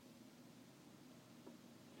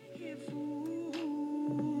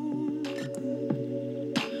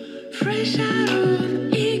What's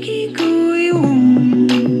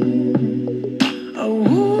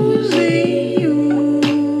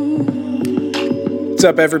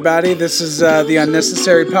up, everybody? This is the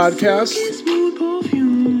Unnecessary Podcast.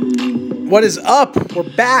 What is up? We're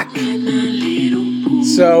back.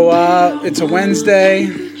 So, it's a Wednesday,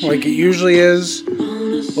 like it usually is.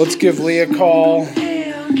 Let's give Lee a call.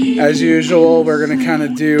 As usual, we're going to kind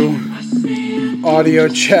of do audio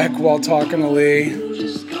check while talking to Lee.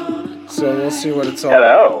 So, we'll see what it's all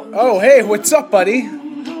about. Hello. Oh, hey, what's up, buddy?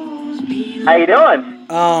 How you doing?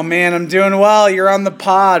 Oh, man, I'm doing well. You're on the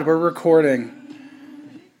pod. We're recording.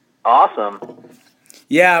 Awesome.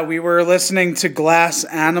 Yeah, we were listening to Glass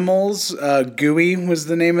Animals. Gooey was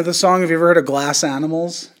the name of the song. Have you ever heard of Glass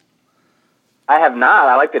Animals? I have not.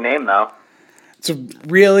 I like the name, though. It's a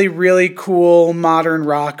really, really cool modern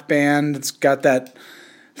rock band. It's got that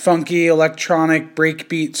funky electronic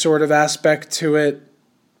breakbeat sort of aspect to it,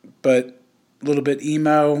 but a little bit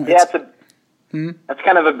emo. Yeah, that's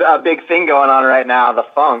kind of a big thing going on right now, the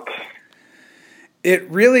funk. It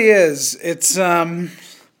really is. It's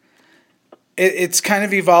kind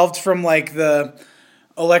of evolved from like the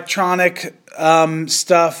electronic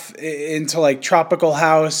stuff into like tropical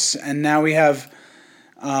house, and now we have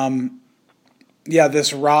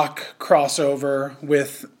this rock crossover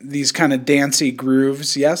with these kind of dancey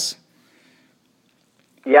grooves. Yes?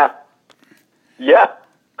 Yeah. Yeah.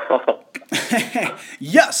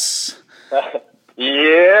 Yes.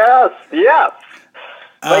 Yes.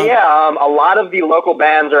 But a lot of the local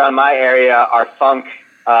bands around my area are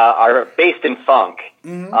based in funk.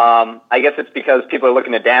 Mm-hmm. I guess it's because people are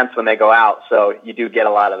looking to dance when they go out, so you do get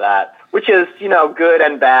a lot of that, which is, good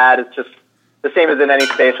and bad. It's just the same as in any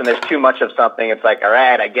space. When there's too much of something, it's like, all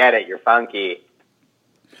right, I get it, you're funky.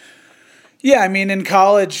 Yeah, I mean, in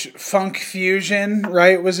college, funk fusion,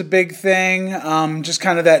 right, was a big thing. Just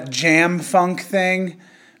kind of that jam funk thing.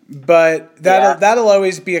 But that'll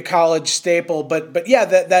always be a college staple. But yeah,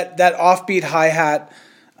 that offbeat hi-hat,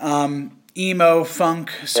 emo funk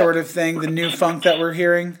sort of thing, the new funk that we're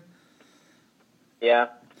hearing. Yeah.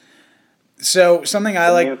 So something I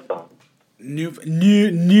like,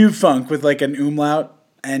 new funk with like an umlaut,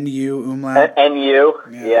 N-U umlaut. N-U,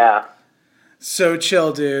 yeah. So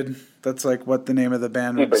chill, dude. That's like what the name of the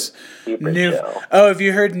band was. Super chill. Oh, have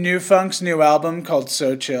you heard New Funk's new album called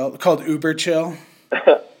So Chill? Called Uber Chill?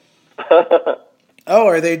 Oh,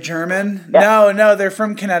 are they German? Yeah. No, they're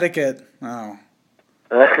from Connecticut. Oh.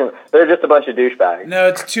 They're just a bunch of douchebags. No,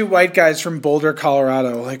 it's two white guys from Boulder,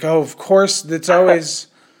 Colorado. Like, oh, of course, it's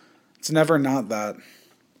never not that.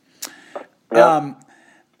 Yeah.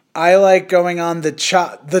 I like going on the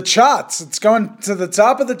charts. It's going to the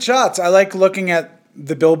top of the charts. I like looking at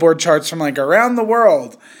the Billboard charts from like around the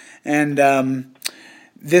world. And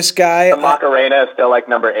this guy, the Macarena is still like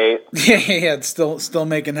number 8. Yeah, it's still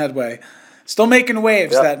making headway. Still making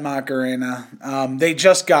waves, yep. That Macarena. They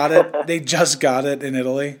just got it. They just got it in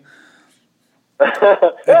Italy. Yeah,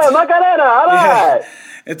 Macarena, all right. Yeah,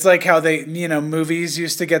 it's like how they, movies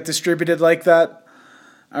used to get distributed like that.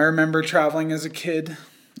 I remember traveling as a kid.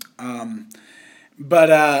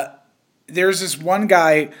 But there's this one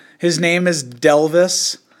guy, his name is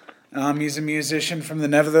Delvis. He's a musician from the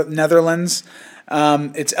Netherlands.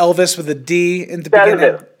 It's Elvis with a D in the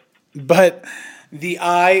beginning. But the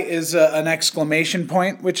I is an exclamation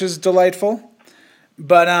point, which is delightful.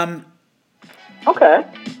 But okay.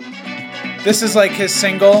 This is like his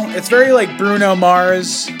single. It's very like Bruno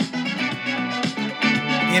Mars.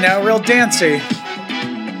 Real dancey.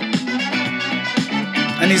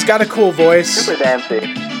 And he's got a cool voice. Super dancey.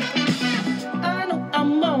 I know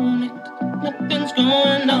I'm on it. Nothing's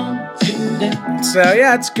going on today. So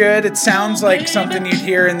yeah, it's good. It sounds like something you'd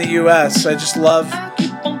hear in the U.S. I just love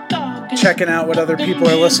checking out what other people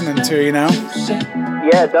are listening to, Yeah,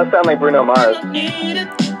 it does sound like Bruno Mars.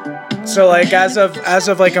 So like as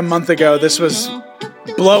of like a month ago, this was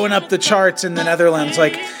blowing up the charts in the Netherlands.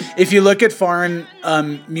 Like if you look at foreign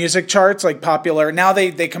music charts, like popular, now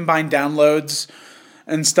they combine downloads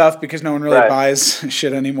and stuff because no one really buys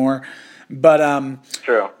shit anymore. But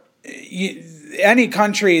true. Any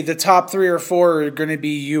country, the top 3 or 4 are going to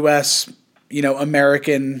be U.S.,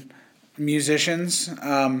 American musicians,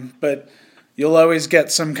 but you'll always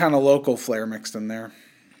get some kind of local flair mixed in there.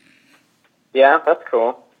 Yeah, that's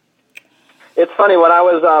cool. It's funny, when I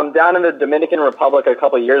was down in the Dominican Republic a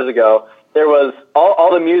couple of years ago, there was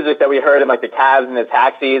all the music that we heard in like the cabs and the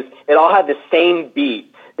taxis, it all had the same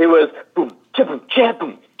beat. It was boom, cha-boom,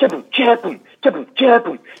 cha-boom, cha-boom, cha-boom, cha-boom,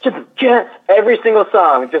 cha-boom, cha-boom, cha. Every single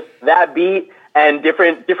song, just that beat and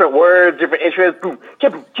different words, different instruments, boom,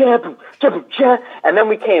 cha-boom, cha-boom, cha-boom, cha. And then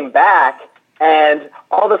we came back And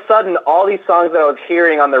all of a sudden, all these songs that I was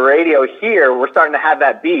hearing on the radio here were starting to have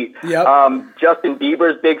that beat. Yep. Justin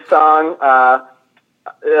Bieber's big song,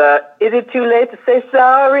 Is It Too Late to Say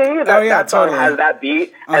Sorry? That song totally has that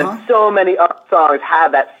beat. And so many other songs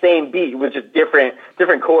have that same beat with just different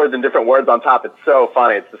chords and different words on top. It's so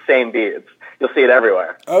funny. It's the same beat. You'll see it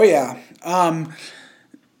everywhere. Oh, yeah.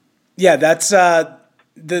 Yeah, that's...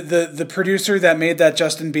 The producer that made that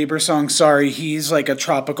Justin Bieber song, Sorry, he's like a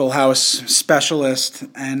tropical house specialist,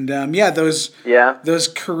 and those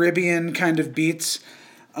Caribbean kind of beats.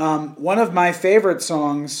 One of my favorite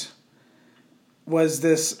songs was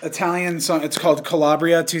this Italian song. It's called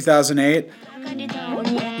Calabria 2008.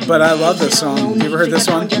 But I love this song. You ever heard this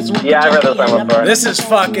one? Yeah, I've heard this song before.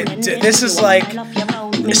 This is like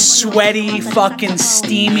sweaty, fucking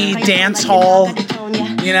steamy dance hall,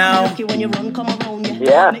 you know?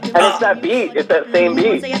 Yeah, and it's that beat. It's that same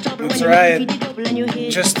beat. That's right.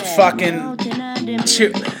 Just fucking...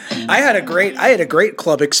 I had a great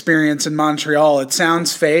club experience in Montreal. It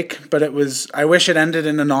sounds fake, but it was... I wish it ended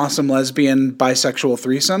in an awesome lesbian bisexual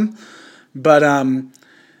threesome. But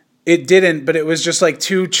it didn't, but it was just like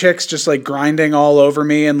two chicks just like grinding all over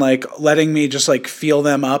me and like letting me just like feel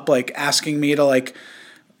them up, like asking me to like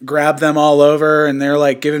grab them all over, and they're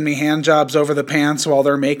like giving me hand jobs over the pants while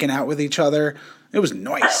they're making out with each other. It was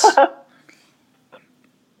nice.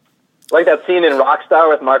 Like that scene in Rockstar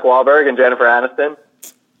with Mark Wahlberg and Jennifer Aniston.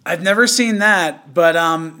 I've never seen that, but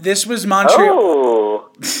this was Montreal.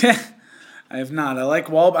 Oh. I have not. I like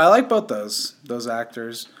both those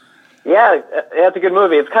actors. Yeah, it's a good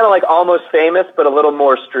movie. It's kind of like Almost Famous, but a little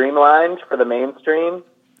more streamlined for the mainstream.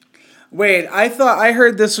 Wait, I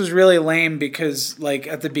heard this was really lame because like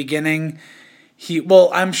at the beginning,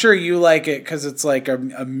 I'm sure you like it because it's like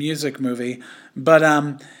a music movie, but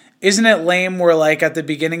isn't it lame where like at the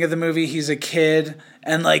beginning of the movie he's a kid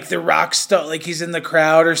and like the rock star, like he's in the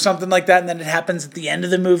crowd or something like that, and then it happens at the end of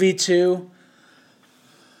the movie too?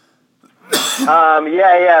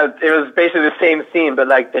 Yeah. It was basically the same scene, but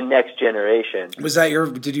like the next generation.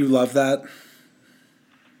 Did you love that?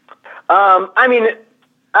 I mean,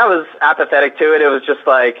 I was apathetic to it. It was just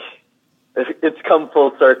like, it's come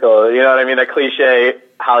full circle. You know what I mean? That cliche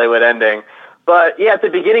Hollywood ending. But yeah, at the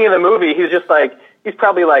beginning of the movie, he's just like, he's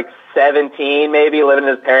probably like 17, maybe living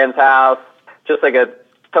in his parents' house, just like a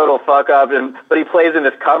total fuck up. But he plays in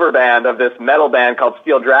this cover band of this metal band called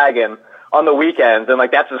Steel Dragon on the weekends, and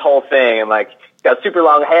like that's his whole thing. And like he's got super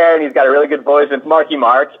long hair, and he's got a really good voice. And it's Marky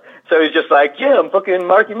Mark, so he's just like, yeah, I'm fucking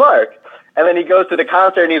Marky Mark. And then he goes to the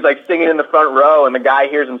concert, and he's like singing in the front row, and the guy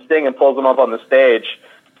hears him sing and pulls him up on the stage.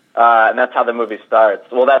 And that's how the movie starts.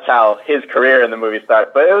 Well, that's how his career in the movie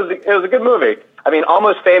starts. But it was a good movie. I mean,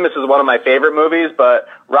 Almost Famous is one of my favorite movies, but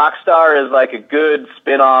Rockstar is like a good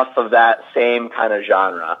spin-off of that same kind of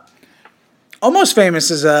genre. Almost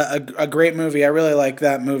Famous is a great movie. I really like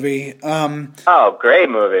that movie. Great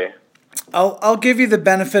movie. I'll give you the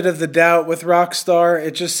benefit of the doubt with Rockstar.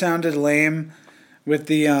 It just sounded lame with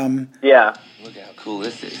the Yeah. Look how cool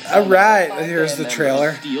this is. All right, here's the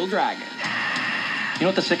trailer. Steel Dragon. You know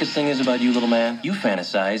what the sickest thing is about you, little man? You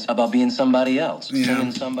fantasize about being somebody else,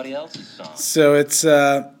 singing somebody else's song. So it's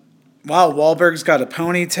wow, Wahlberg's got a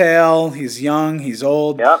ponytail. He's young. He's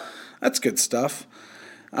old. Yep. That's good stuff.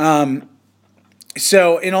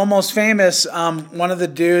 So in Almost Famous, one of the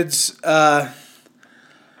dudes,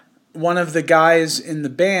 one of the guys in the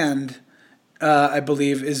band, I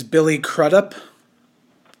believe, is Billy Crudup.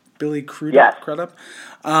 Billy Crudup? Yes. Crudup?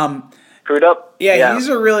 Crudup? Yeah, he's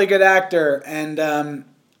a really good actor, and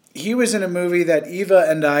he was in a movie that Eva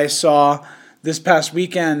and I saw this past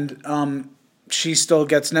weekend. She still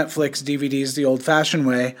gets Netflix DVDs the old-fashioned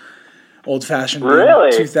way. Old-fashioned.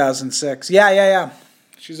 Really? 2006. Yeah.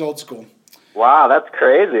 She's old school. Wow, that's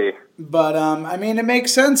crazy. But, I mean, it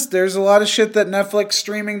makes sense. There's a lot of shit that Netflix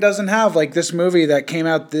streaming doesn't have, like this movie that came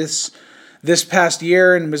out this past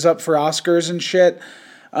year and was up for Oscars and shit.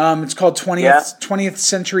 It's called 20th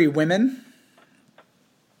Century Women.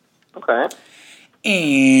 Okay.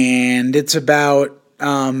 And it's about...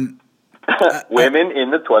 women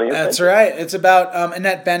in the 20th century. That's right. It's about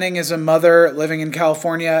Annette Bening is a mother living in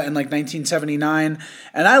California in like 1979.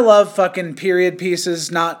 And I love fucking period pieces,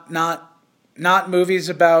 not movies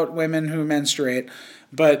about women who menstruate,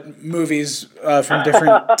 but movies from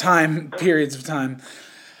different periods of time.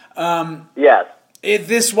 Yes.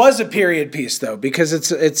 This was a period piece though, because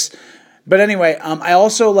it's. But anyway, I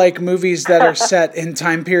also like movies that are set in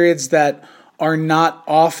time periods that are not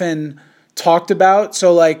often talked about.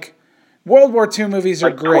 So like World War II movies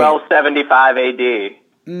are great. 1275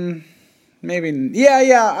 AD. Maybe,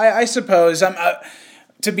 yeah. I suppose.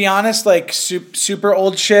 to be honest, like super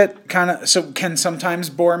old shit kind of can sometimes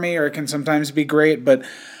bore me or it can sometimes be great, but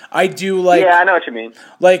I do like. Yeah, I know what you mean.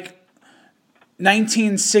 Like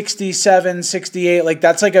 1967, 68, like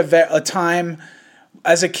that's like a time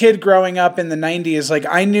as a kid growing up in the 90s, like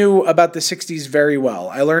I knew about the 60s very well.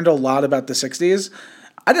 I learned a lot about the 60s.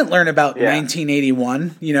 I didn't learn about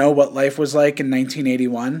 1981, what life was like in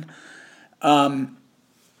 1981.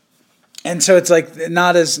 And so it's like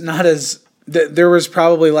not as there was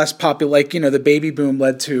probably less popular, like, the baby boom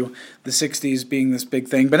led to the 60s being this big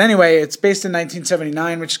thing. But anyway, it's based in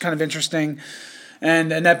 1979, which is kind of interesting.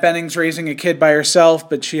 And Annette Bening's raising a kid by herself,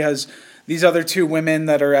 but she has these other two women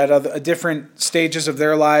that are at different stages of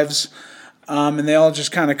their lives. And they all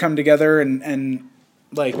just kind of come together and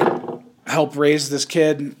like help raise this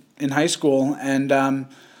kid in high school. And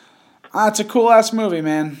it's a cool ass movie,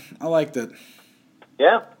 man. I liked it.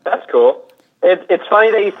 Yeah, that's cool. It's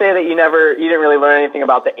funny that you say that you didn't really learn anything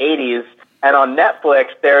about the 80s. And on Netflix,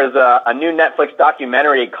 there's a new Netflix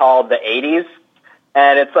documentary called The 80s.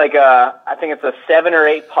 And it's like I think it's a 7 or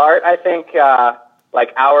 8 part,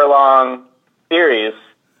 like hour-long series,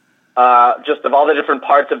 just of all the different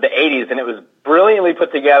parts of the 80s. And it was brilliantly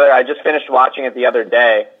put together. I just finished watching it the other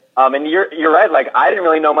day. And you're right, like I didn't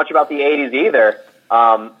really know much about the 80s either.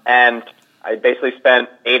 And I basically spent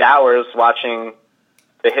 8 hours watching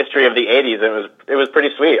the history of the 80s. And it was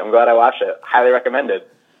pretty sweet. I'm glad I watched it. Highly recommended.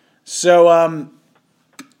 So,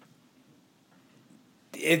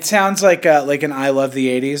 it sounds like an I Love the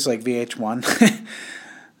 80s, like VH1.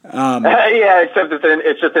 Yeah, except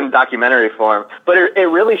it's just in documentary form. But it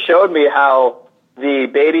really showed me how the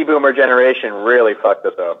baby boomer generation really fucked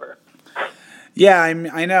us over. Yeah,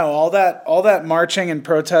 I know all that marching and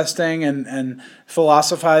protesting and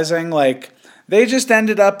philosophizing, like they just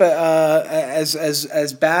ended up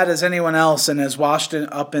as bad as anyone else and as washed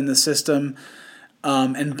up in the system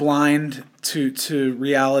and blind to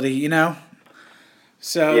reality,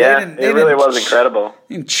 So yeah, it really was incredible.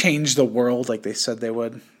 They didn't change the world like they said they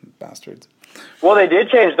would, bastards. Well, they did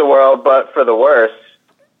change the world, but for the worse.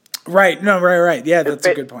 Right. No. Right. Yeah, that's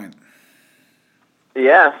a good point.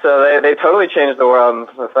 Yeah, so they totally changed the world.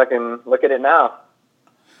 Fucking look at it now.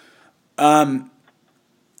 And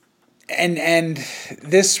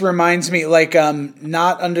this reminds me, like,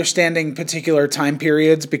 not understanding particular time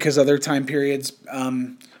periods because other time periods,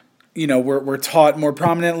 were taught more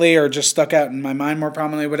prominently or just stuck out in my mind more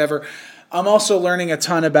prominently, whatever. I'm also learning a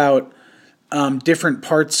ton about different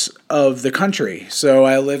parts of the country. So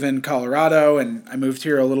I live in Colorado, and I moved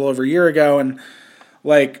here a little over a year ago, and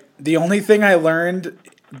like the only thing I learned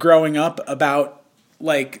growing up about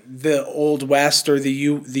like the Old West or the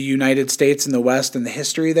United States and the West and the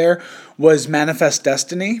history there was Manifest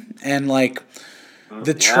Destiny and like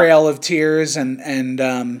the Trail of Tears and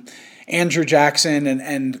Andrew Jackson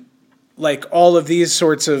and like all of these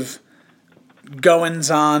sorts of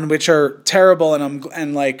goings on, which are terrible, and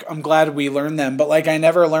I'm glad we learned them. But like I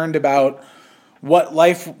never learned about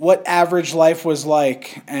what average life was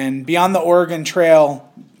like, and beyond the Oregon Trail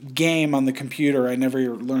game on the computer, I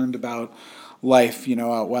never learned about life,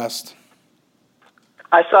 out west.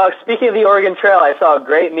 Speaking of the Oregon Trail, I saw a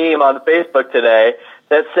great meme on Facebook today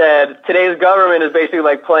that said today's government is basically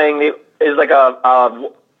like a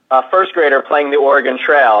first grader playing the Oregon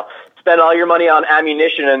Trail. Spend all your money on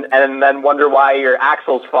ammunition and then wonder why your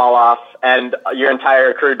axles fall off and your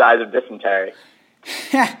entire crew dies of dysentery.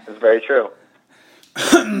 It's very true.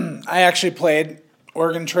 I actually played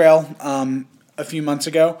Oregon Trail a few months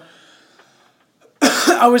ago.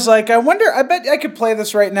 I was like, I bet I could play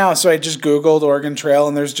this right now. So I just Googled Oregon Trail,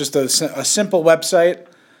 and there's just a simple website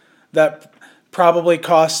that probably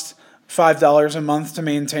costs $5 a month to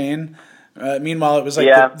maintain. Meanwhile, it was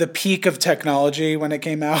like the peak of technology when it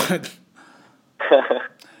came out.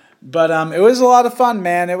 But it was a lot of fun,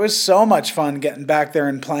 man. It was so much fun getting back there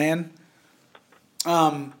and playing.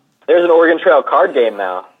 There's an Oregon Trail card game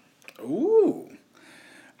now. Ooh.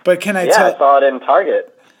 But can I I saw it in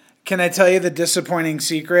Target. Can I tell you the disappointing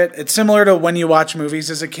secret? It's similar to when you watch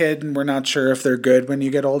movies as a kid and we're not sure if they're good when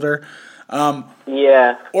you get older.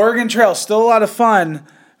 Oregon Trail, still a lot of fun,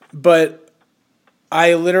 but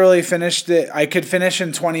I literally finished it. I could finish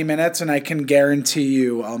in 20 minutes, and I can guarantee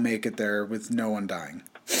you I'll make it there with no one dying.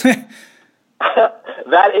 That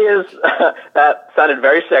sounded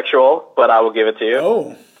very sexual, but I will give it to you.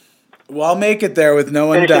 Oh. Well, I'll make it there with no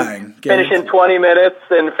one dying. Finish in 20 minutes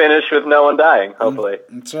and finish with no one dying, hopefully.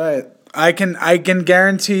 That's right. I can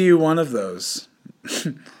guarantee you one of those.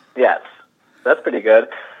 Yes. That's pretty good.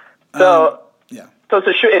 So, So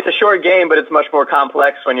it's a short game, but it's much more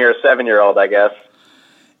complex when you're a 7-year-old, I guess.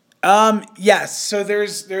 Yes. So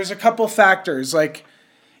there's a couple factors. Like,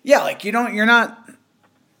 Yeah, like you're not,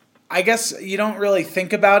 I guess you don't really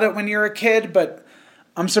think about it when you're a kid, but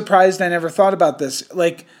I'm surprised I never thought about this.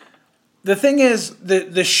 Like, the thing is,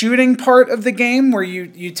 the shooting part of the game where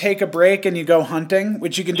you take a break and you go hunting,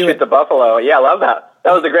 which you can do Shoot the buffalo. Yeah, I love that.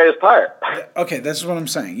 That was the greatest part. Okay, this is what I'm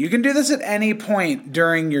saying. You can do this at any point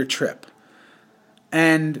during your trip.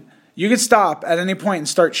 And you can stop at any point and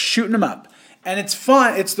start shooting them up. And it's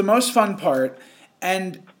fun. It's the most fun part.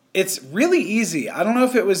 And it's really easy. I don't know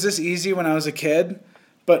if it was this easy when I was a kid,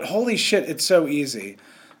 but holy shit, it's so easy.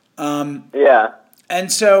 Yeah.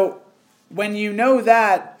 And so when you know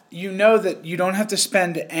that you don't have to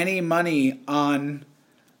spend any money on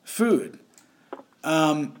food.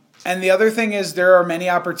 And the other thing is there are many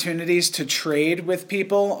opportunities to trade with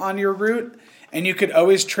people on your route, and you could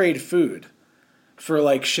always trade food for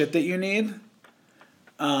like shit that you need.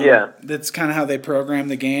 Yeah. That's kind of how they program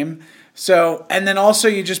the game. So, and then also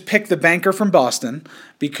you just pick the banker from Boston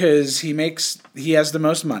because he has the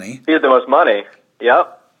most money. He has the most money.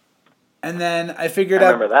 Yep. And then I figured out.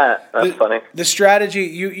 I remember that. That's funny. The strategy,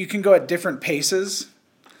 you can go at different paces.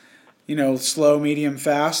 Slow, medium,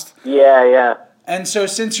 fast. Yeah. And so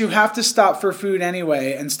since you have to stop for food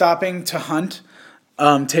anyway, and stopping to hunt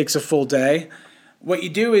takes a full day, what you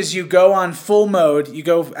do is you go on full mode, you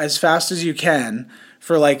go as fast as you can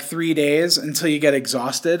for like 3 days until you get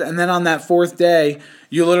exhausted. And then on that fourth day,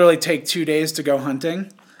 you literally take 2 days to go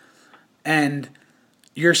hunting. And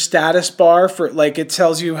your status bar it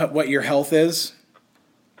tells you what your health is.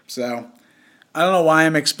 So I don't know why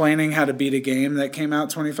I'm explaining how to beat a game that came out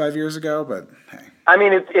 25 years ago, but hey. I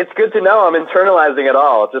mean, it's good to know. I'm internalizing it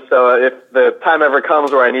all, just so if the time ever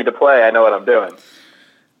comes where I need to play, I know what I'm doing.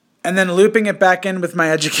 And then looping it back in with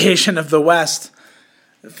my education of the West.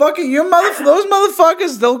 Fucking those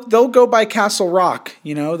motherfuckers, they'll go by Castle Rock.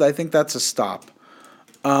 I think that's a stop.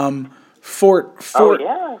 Fort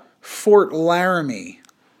Laramie.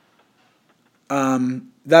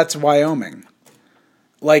 That's Wyoming.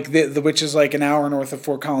 Like which is like an hour north of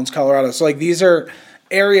Fort Collins, Colorado. So like these are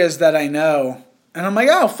areas that I know. And I'm like,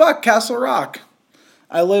 oh, fuck, Castle Rock.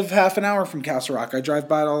 I live half an hour from Castle Rock. I drive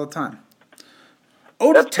by it all the time.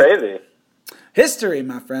 Oh, that's crazy. History,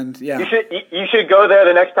 my friend. Yeah. You should go there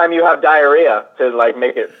the next time you have diarrhea to like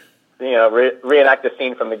make it, reenact a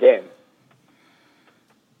scene from the game.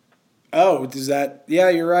 Oh, does that? Yeah,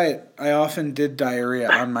 you're right. I often did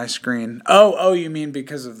diarrhea on my screen. Oh, you mean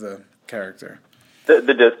because of the character? The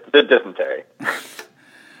dysentery.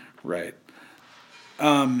 Right.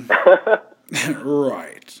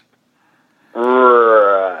 Right.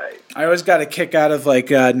 Right. I always got a kick out of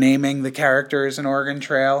naming the characters in Oregon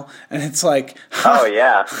Trail, and it's like, oh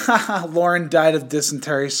yeah, Lauren died of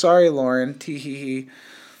dysentery. Sorry, Lauren. Tee hee hee.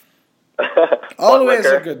 Always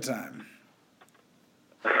a good time.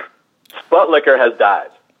 Buttlicker has died.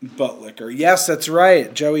 Buttlicker, yes, that's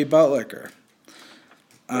right, Joey Buttlicker.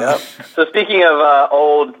 Yep. So speaking of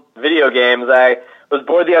old video games, I was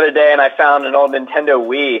bored the other day and I found an old Nintendo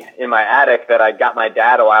Wii in my attic that I got my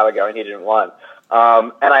dad a while ago and he didn't want.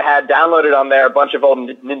 And I had downloaded on there a bunch of old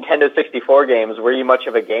Nintendo 64 games. Were you much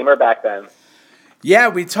of a gamer back then? Yeah,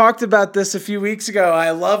 we talked about this a few weeks ago.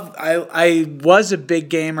 I was a big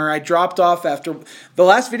gamer. I dropped off after the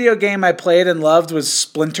last video game I played and loved was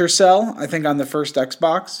Splinter Cell, I think on the first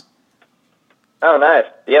Xbox. Oh, nice.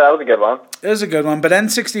 Yeah, that was a good one. It was a good one, but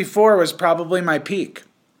N64 was probably my peak.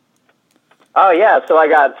 Oh, yeah. So I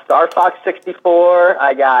got Star Fox 64.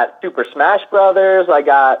 I got Super Smash Brothers. I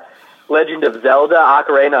got Legend of Zelda,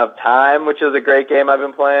 Ocarina of Time, which is a great game I've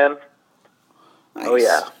been playing. Nice. Oh,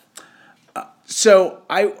 yeah. So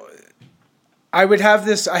I have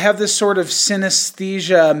this sort of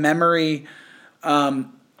synesthesia memory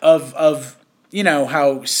of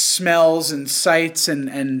how smells and sights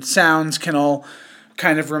and sounds can all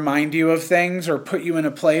kind of remind you of things or put you in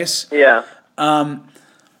a place. Yeah.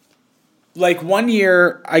 Like one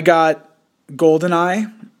year I got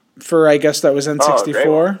GoldenEye for, I guess that was N64.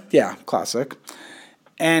 Oh, yeah, classic.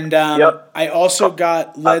 And I also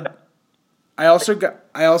got Led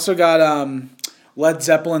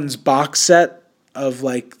Zeppelin's box set of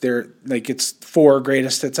it's 4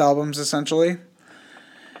 greatest hits albums essentially.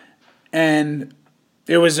 And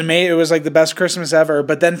it was amazing. It was like the best Christmas ever.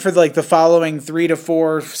 But then for the following 3 to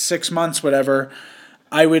 4, 6 months, whatever,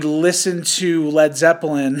 I would listen to Led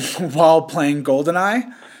Zeppelin while playing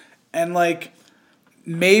GoldenEye. And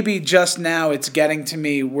maybe just now it's getting to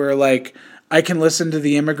me where I can listen to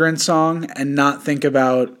the Immigrant Song and not think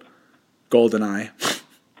about GoldenEye.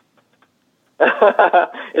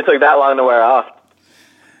 It took that long to wear off.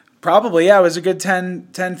 Probably, yeah. It was a good 10,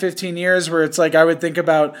 15 years where it's I would think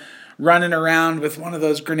about running around with one of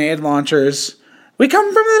those grenade launchers We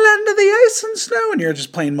come from the land of the ice and snow, and you're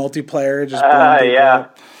just playing multiplayer, just blowing people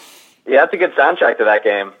up. Yeah, that's a good soundtrack to that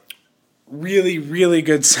game. Really, really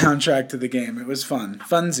good soundtrack to the game. It was fun.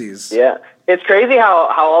 Funsies. Yeah. It's crazy how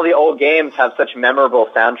all the old games have such memorable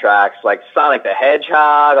soundtracks, like Sonic the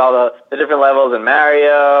Hedgehog, all the different levels in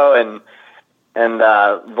Mario, and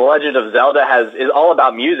The Legend of Zelda is all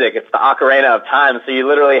about music. It's the Ocarina of Time, so you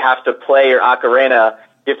literally have to play your ocarina.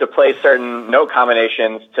 You have to play certain note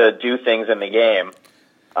combinations to do things in the game,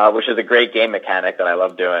 which is a great game mechanic that I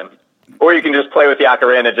love doing. Or you can just play with the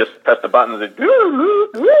ocarina, just press the buttons. And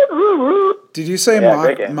Did you say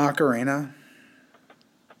Macarena?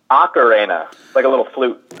 Ocarina, like a little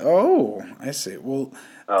flute. Oh, I see. Well,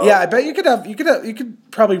 yeah, I bet you could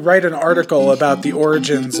probably write an article about the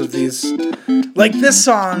origins of these. Like this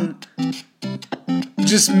song,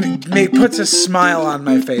 just puts a smile on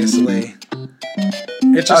my face, Lee.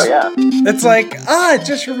 It just, it's like it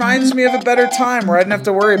just reminds me of a better time where I didn't have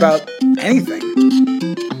to worry about anything.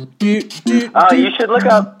 You should look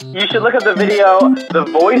up the video. The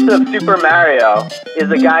voice of Super Mario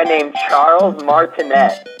is a guy named Charles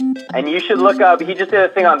Martinet, and you should look up. He just did a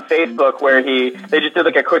thing on Facebook where they just did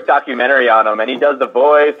like a quick documentary on him, and he does the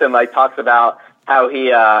voice and like talks about how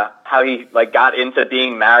he like got into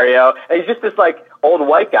being Mario. And he's just this like old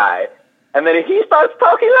white guy, and then he starts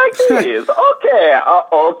talking like this. Okay.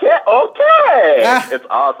 It's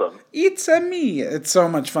awesome. It's a me. It's so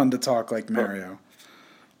much fun to talk like Mario.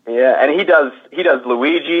 Yeah, and he does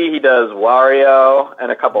Luigi, he does Wario,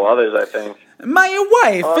 and a couple others, I think. My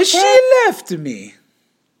wife, she left me.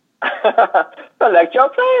 Select your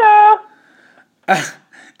player.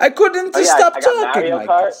 I couldn't stop talking Mario like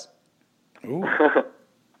Kart. this. Ooh.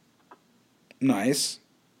 Nice.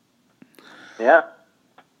 Yeah.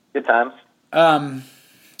 Good times.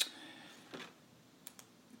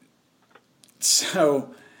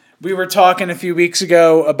 So we were talking a few weeks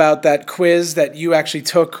ago about that quiz that you actually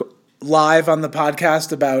took live on the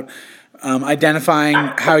podcast about identifying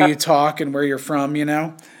how you talk and where you're from, you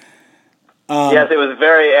know? Yes, it was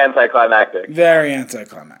very anticlimactic. Very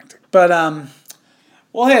anticlimactic. But,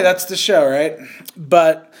 well, hey, that's the show, right?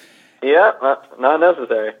 But... yeah, not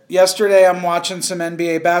necessary. Yesterday, I'm watching some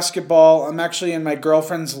NBA basketball. I'm actually in my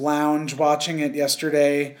girlfriend's lounge watching it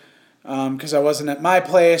yesterday because I wasn't at my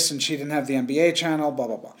place and she didn't have the NBA channel, blah,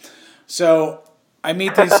 blah, blah. So I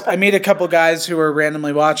meet a couple guys who are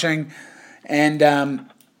randomly watching, and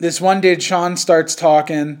this one dude, Sean, starts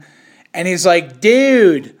talking, and he's like,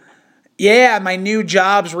 dude, yeah, my new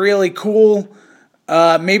job's really cool.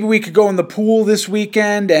 Maybe we could go in the pool this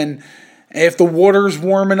weekend, and if the water's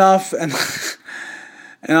warm enough, and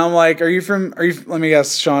I'm like, let me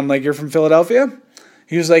guess, Sean, like you're from Philadelphia?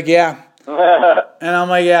 He was like, yeah. And I'm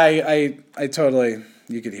like, yeah, I totally,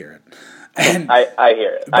 you could hear it. And I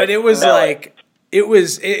hear it. But it was like, it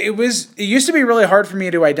used to be really hard for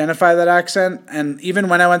me to identify that accent. And even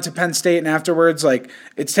when I went to Penn State and afterwards, like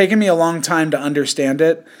it's taken me a long time to understand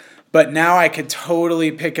it, but now I could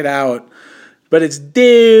totally pick it out. But it's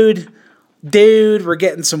dude, we're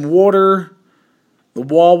getting some water. The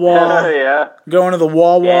Wawa. Yeah. Going to the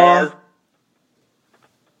Wawa. Yes.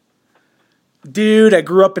 Dude, I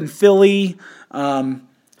grew up in Philly.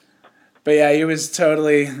 But yeah, he was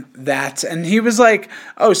totally that. And he was like,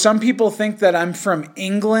 oh, some people think that I'm from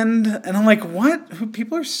England. And I'm like, what?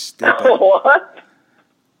 People are stupid. What?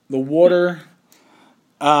 The water.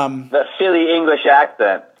 The Philly English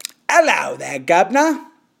accent. Hello there, governor.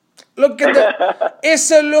 Look at the...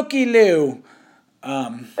 It's a looky loo.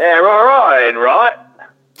 Yeah, right.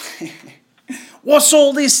 What's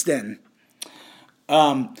all this then?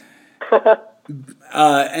 And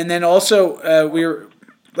then also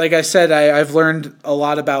like I said, I've learned a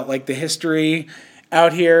lot about like the history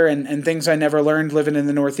out here and things I never learned living in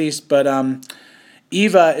the Northeast. But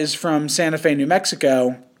Eva is from Santa Fe, New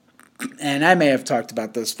Mexico, and I may have talked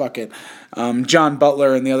about this. Fuck it. John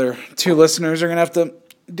Butler and the other two listeners are gonna have to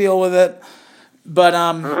deal with it.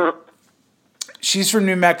 But she's from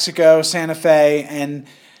New Mexico, Santa Fe, and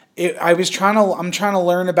I'm trying to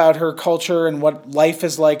learn about her culture and what life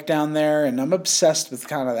is like down there, and I'm obsessed with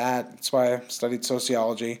kind of that. That's why I studied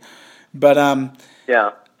sociology. But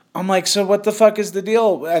yeah, I'm like, so what the fuck is the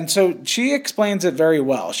deal? And so she explains it very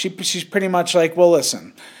well. She's pretty much like, well,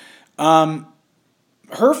 listen,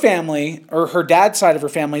 her family, or her dad's side of her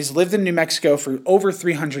family, has lived in New Mexico for over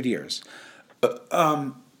 300 years.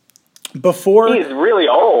 Before he's really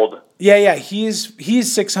old. Yeah,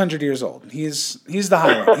 he's 600 years old. He's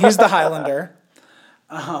the Highlander.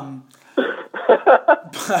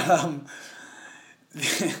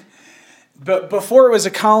 But before it was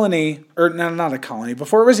a colony, or no, not a colony.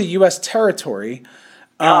 Before it was a U.S. territory,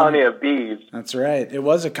 Colony of bees. That's right. It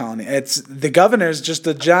was a colony. It's the governor's just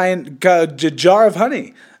a giant jar of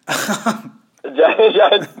honey.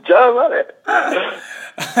 Jar of honey.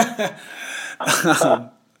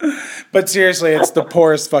 But seriously, it's the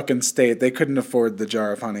poorest fucking state. They couldn't afford the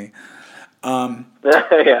jar of honey.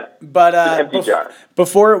 Yeah. But Empty jar.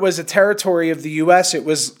 before it was a territory of the U.S., it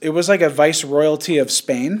was like a viceroyalty of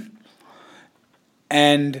Spain,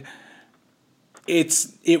 and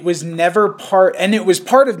it was never part, and it was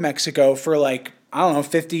part of Mexico for like, I don't know,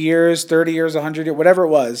 50 years, 30 years, 100 years, whatever it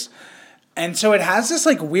was, and so it has this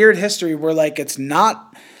like weird history where like it's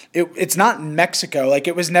not Mexico, like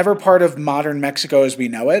it was never part of modern Mexico as we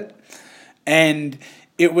know it, and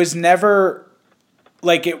it was never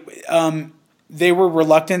like it. They were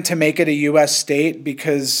reluctant to make it a U.S. state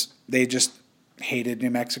because they just hated New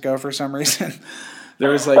Mexico for some reason. There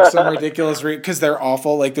was like some ridiculous because they're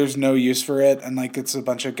awful. Like there's no use for it, and like it's a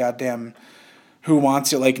bunch of goddamn who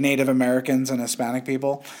wants it, like Native Americans and Hispanic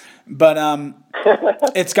people. But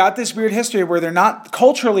it's got this weird history where they're not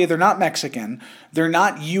culturally, they're not Mexican, they're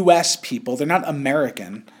not U.S. people, they're not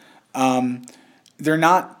American, they're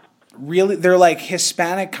not really. They're like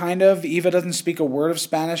Hispanic kind of. Eva doesn't speak a word of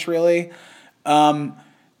Spanish really.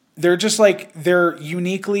 They're just like, they're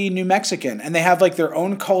uniquely New Mexican, and they have like their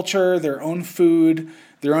own culture, their own food,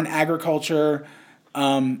 their own agriculture,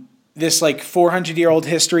 this like 400-year-old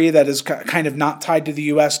history that is kind of not tied to the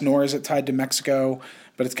U.S., nor is it tied to Mexico,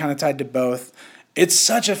 but it's kind of tied to both. It's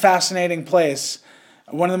such a fascinating place.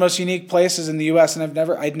 One of the most unique places in the U.S., and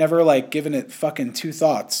I'd never like given it fucking two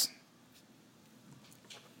thoughts.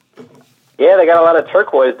 Yeah, they got a lot of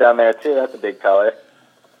turquoise down there too. That's a big color.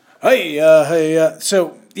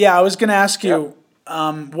 So yeah, I was gonna ask you,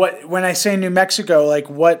 what when I say New Mexico, like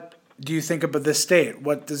what do you think about this state?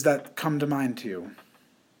 What does that come to mind to you?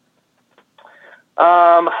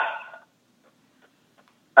 I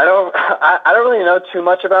don't really know too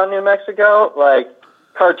much about New Mexico. Like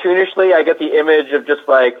cartoonishly, I get the image of just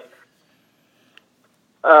like,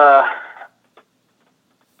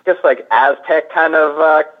 Aztec kind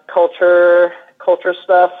of culture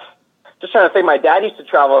stuff. Just trying to think, my dad used to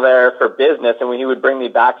travel there for business, and he would bring me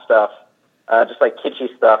back stuff, just like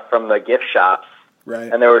kitschy stuff from the gift shops.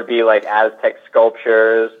 Right. And there would be like Aztec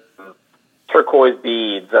sculptures, turquoise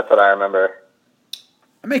beads. That's what I remember.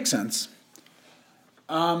 That makes sense.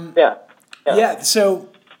 Yeah. So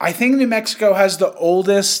I think New Mexico has the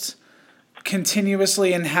oldest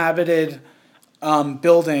continuously inhabited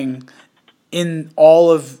building in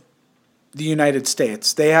all of the United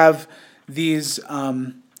States. They have these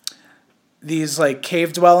like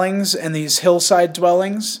cave dwellings and these hillside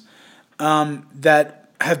dwellings that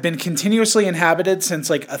have been continuously inhabited since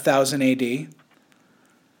like 1000 AD,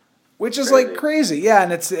 which is like crazy. Yeah,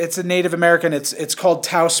 and it's a Native American. It's called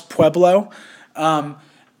Taos Pueblo.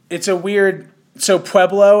 It's a weird. So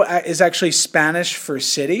Pueblo is actually Spanish for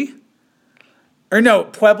city. Or no,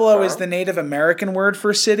 Pueblo is the Native American word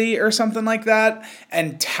for city or something like that,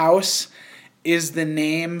 and Taos is the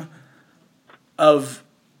name of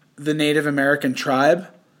the Native American tribe,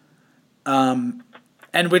 and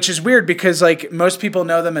which is weird because like most people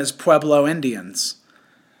know them as Pueblo Indians,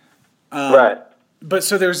 Right. But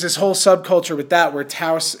so there's this whole subculture with that where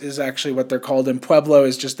Taos is actually what they're called, and Pueblo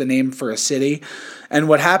is just the name for a city. And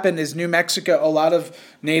what happened is New Mexico, a lot of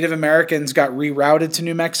Native Americans got rerouted to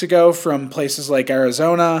New Mexico from places like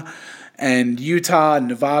Arizona and Utah and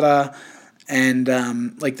Nevada and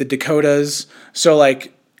like the Dakotas. So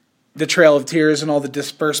like the Trail of Tears and all the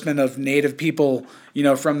disbursement of Native people,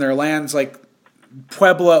 from their lands, like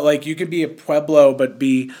Pueblo, like you could be a Pueblo but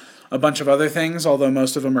be a bunch of other things, although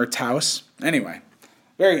most of them are Taos. Anyway,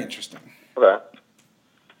 very interesting. Okay.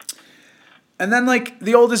 And then like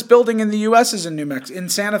the oldest building in the U.S. is in in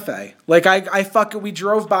Santa Fe. Like we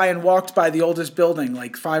drove by and walked by the oldest building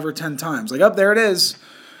like 5 or 10 times. Like, there it is.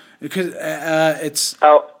 Because it's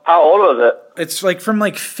how old was it? It's like from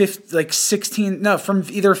like from either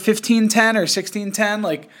 1510 or 1610.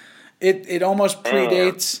 Like it almost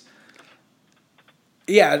predates.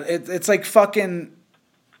 Yeah, it's like fucking.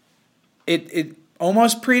 It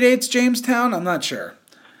almost predates Jamestown. I'm not sure,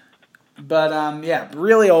 but yeah,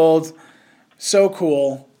 really old, so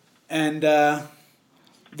cool, and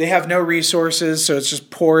they have no resources, so it's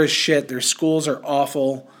just poor as shit. Their schools are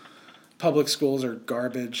awful. Public schools are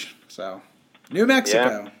garbage. So, New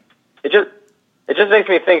Mexico. Yeah. It just makes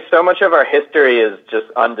me think so much of our history is just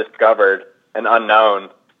undiscovered and unknown.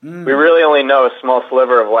 We really only know a small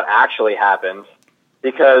sliver of what actually happened,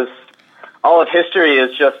 because all of history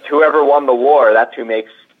is just whoever won the war. That's who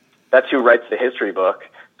writes the history book.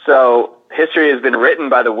 So history has been written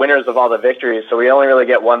by the winners of all the victories, so we only really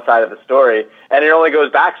get one side of the story, and it only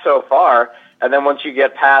goes back so far. And then once you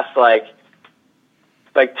get past like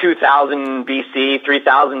 2000 BC,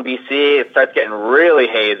 3000 BC, it starts getting really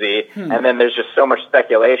hazy, and then there's just so much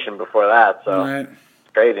speculation before that. So it's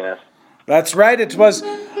craziness. That's right. It was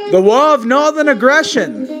the War of Northern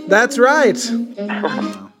Aggression. That's right.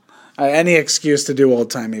 Any excuse to do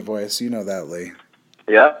old-timey voice. You know that, Lee.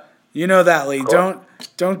 Yeah. You know that, Lee. Cool.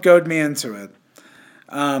 Don't goad me into it.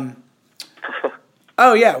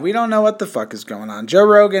 Oh, yeah. We don't know what the fuck is going on. Joe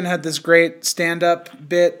Rogan had this great stand-up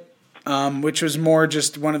bit, which was more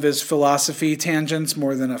just one of his philosophy tangents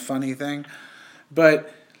more than a funny thing.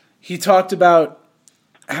 But he talked about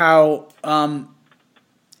how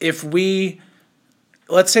if we,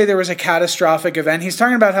 let's say there was a catastrophic event, he's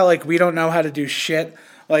talking about how, like, we don't know how to do shit.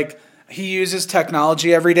 Like, he uses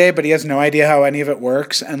technology every day, but he has no idea how any of it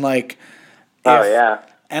works. And, like,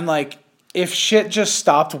 if shit just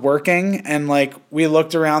stopped working and, like, we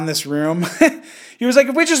looked around this room, he was like,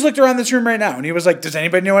 if we just looked around this room right now, and he was like, does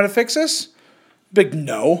anybody know how to fix this? Like,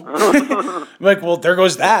 no. I'm like, well, there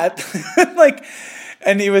goes that. Like,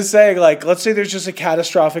 and he was saying, like, let's say there's just a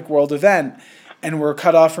catastrophic world event, and we're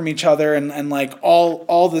cut off from each other, and like,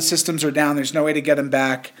 all the systems are down, there's no way to get them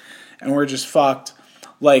back, and we're just fucked.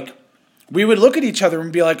 Like, we would look at each other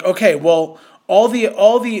and be like, okay, well, all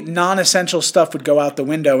the non-essential stuff would go out the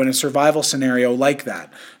window in a survival scenario like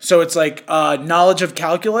that. So it's like knowledge of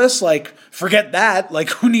calculus, like, forget that, like,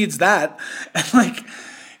 who needs that? And like,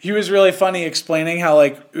 he was really funny explaining how,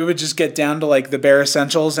 like, it would just get down to, like, the bare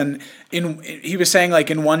essentials. And he was saying, like,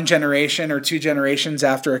 in 1 generation or 2 generations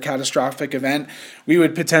after a catastrophic event, we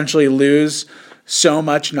would potentially lose so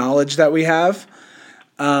much knowledge that we have,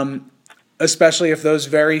 especially if those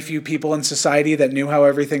very few people in society that knew how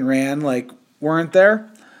everything ran, like, weren't there.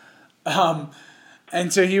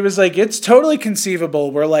 And so he was like, it's totally conceivable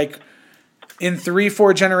where, like, in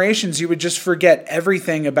 3-4 generations, you would just forget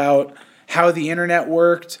everything about how the internet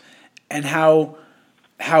worked and how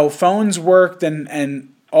phones worked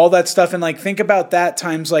and all that stuff. And, like, think about that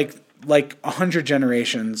times like 100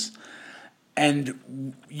 generations.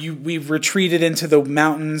 And we retreated into the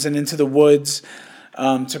mountains and into the woods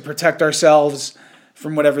to protect ourselves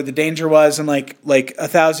from whatever the danger was. And like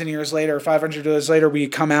 1,000 years later, 500 years later, we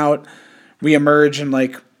come out, we emerge, and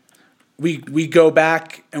like we go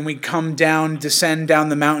back and we come down, descend down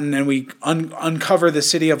the mountain, and we uncover the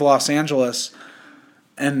city of Los Angeles,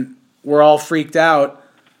 and we're all freaked out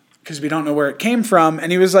because we don't know where it came from.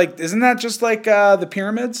 And he was like, isn't that just like the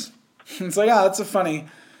pyramids? It's like, that's a funny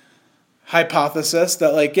hypothesis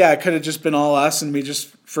that, like, yeah, it could have just been all us and we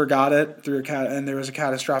just forgot it and there was a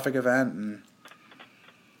catastrophic event. And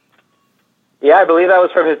yeah, I believe that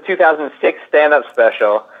was from his 2006 stand-up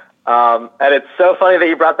special. And it's so funny that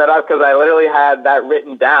you brought that up because I literally had that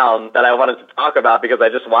written down that I wanted to talk about because I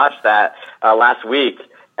just watched that last week.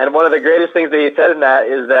 And one of the greatest things that he said in that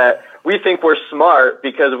is that we think we're smart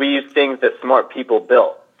because we use things that smart people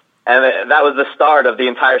built. And that was the start of the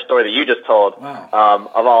entire story that you just told.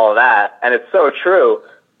 Wow. Of all of that. And it's so true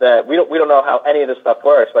that we don't know how any of this stuff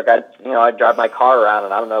works. Like, I drive my car around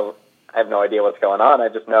and I have no idea what's going on. I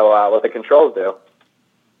just know what the controls do.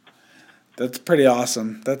 That's pretty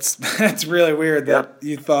awesome. That's really weird that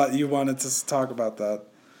you thought you wanted to talk about that.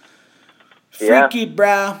 Freaky,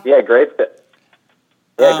 brah. Yeah, great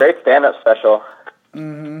stand-up special.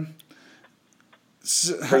 Mm-hmm.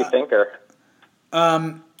 Free thinker.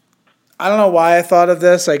 I don't know why I thought of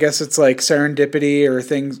this. I guess it's like serendipity or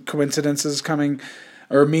coincidences coming,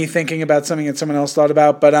 or me thinking about something that someone else thought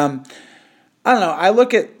about. But I don't know. I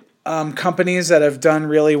look at companies that have done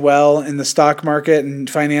really well in the stock market and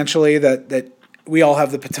financially that we all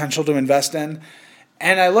have the potential to invest in.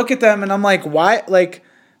 And I look at them and I'm like, why? Like,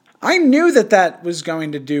 I knew that was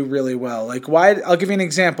going to do really well. Like, why? I'll give you an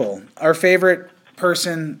example. Our favorite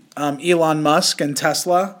person, Elon Musk and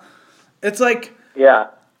Tesla. It's like, yeah.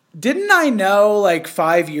 Didn't I know like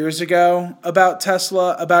 5 years ago about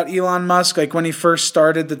Tesla, about Elon Musk, like when he first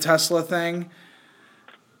started the Tesla thing?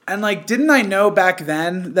 And like, didn't I know back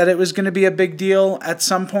then that it was going to be a big deal at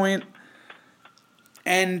some point?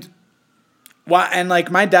 And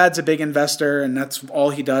like, my dad's a big investor and that's all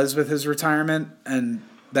he does with his retirement. And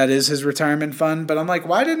that is his retirement fund. But I'm like,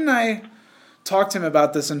 why didn't I talk to him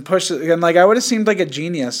about this and push it? And like, I would have seemed like a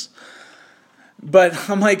genius. But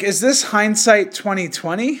I'm like, is this hindsight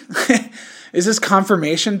 2020? Is this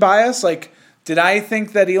confirmation bias? Like, did I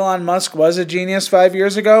think that Elon Musk was a genius 5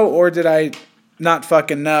 years ago, or did I not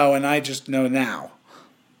fucking know and I just know now?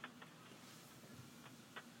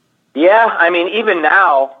 Yeah, I mean, even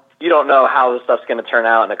now, you don't know how this stuff's going to turn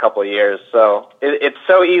out in a couple of years. So it's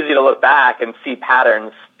so easy to look back and see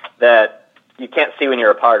patterns that you can't see when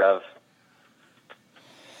you're a part of.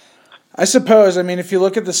 I suppose, I mean, if you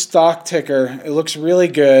look at the stock ticker, it looks really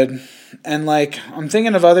good. And, like, I'm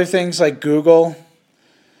thinking of other things like Google,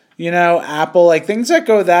 Apple, like things that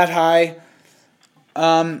go that high.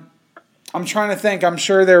 I'm trying to think. I'm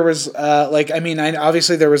sure there was,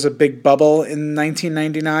 obviously there was a big bubble in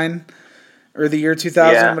 1999 or the year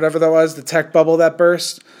 2000, whatever that was, the tech bubble that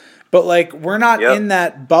burst. But, like, we're not in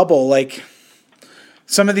that bubble. Like,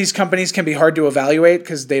 some of these companies can be hard to evaluate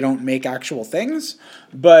because they don't make actual things.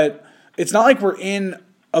 But it's not like we're in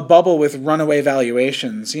a bubble with runaway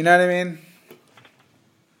valuations. You know what I mean?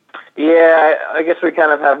 Yeah, I guess we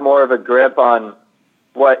kind of have more of a grip on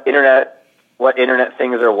what internet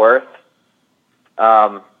things are worth.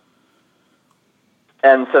 And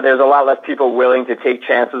so there's a lot less people willing to take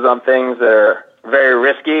chances on things that are very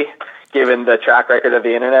risky, given the track record of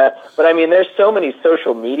the internet. But I mean, there's so many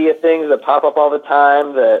social media things that pop up all the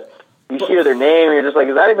time that you hear their name and you're just like,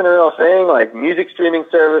 is that even a real thing? Like music streaming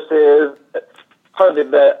services,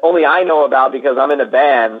 that only I know about because I'm in a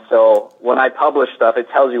band. So when I publish stuff, it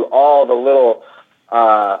tells you all the little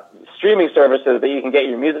streaming services that you can get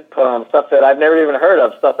your music put on, stuff that I've never even heard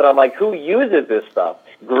of, stuff that I'm like, who uses this stuff?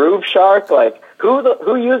 Groove Shark? Like,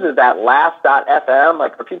 who uses that Last.fm?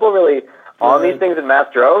 Like, are people really on these things in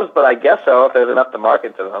mass droves? But I guess so if there's enough to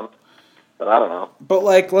market to them. But I don't know. But,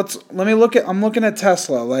 like, I'm looking at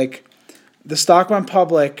Tesla. Like, the stock went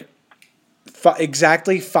public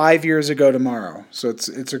exactly 5 years ago tomorrow. So it's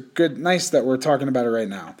nice that we're talking about it right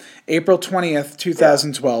now. April 20th,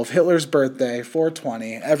 2012, Hitler's birthday,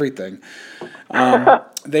 420, everything.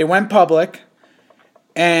 They went public,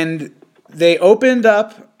 and they opened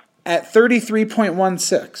up at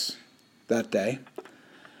 33.16 that day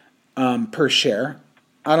per share.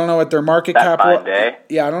 I don't know what their market cap was.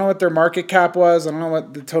 Yeah, I don't know what their market cap was. I don't know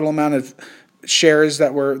what the total amount of shares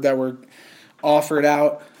that were offered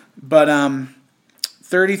out. But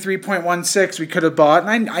 33.16 we could have bought.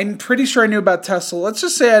 And I'm pretty sure I knew about Tesla. Let's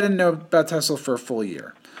just say I didn't know about Tesla for a full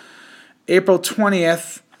year. April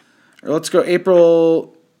 20th, or let's go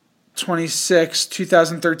April 26,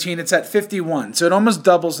 2013, it's at 51. So it almost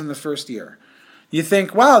doubles in the first year. You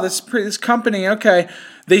think, wow, this company, okay.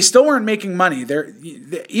 They still weren't making money.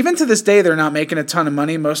 Even to this day, they're not making a ton of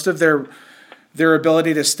money. Most of their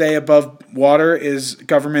ability to stay above water is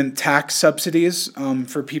government tax subsidies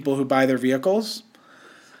for people who buy their vehicles.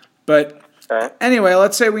 But anyway,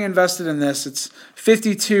 let's say we invested in this. It's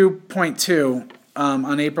 52.2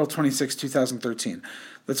 on April 26, 2013.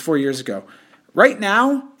 That's 4 years ago. Right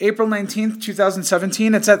now, April 19th,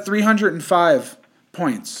 2017, it's at 305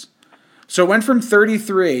 points. So it went from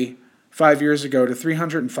 33 5 years ago to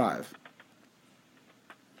 305.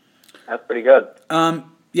 That's pretty good.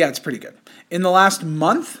 Yeah, it's pretty good. In the last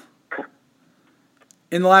month,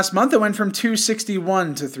 it went from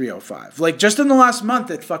 261 to 305. Like, just in the last month,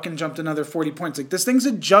 it fucking jumped another 40 points. Like, this thing's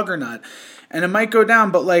a juggernaut. And it might go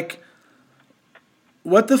down, but, like,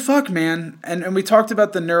 what the fuck, man? And we talked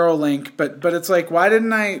about the Neuralink, but it's like, why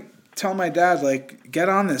didn't I tell my dad, like, get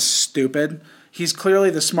on this, stupid? He's clearly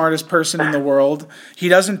the smartest person in the world. He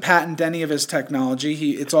doesn't patent any of his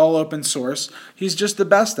technology. It's all open source. He's just the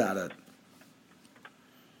best at it.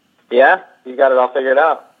 Yeah, you got it all figured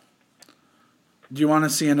out. Do you want to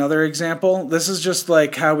see another example? This is just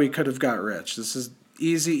like how we could have got rich. This is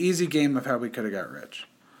easy game of how we could have got rich.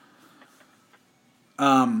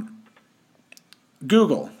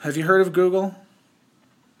 Google. Have you heard of Google?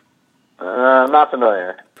 Not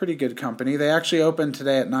familiar. Pretty good company. They actually opened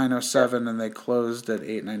today at 9:07 and they closed at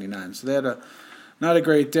 8:99. So they had not a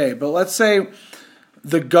great day. But let's say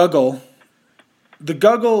the Google.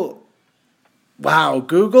 Wow,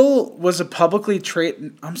 Google was a publicly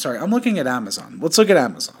traded. I'm sorry, I'm looking at Amazon. Let's look at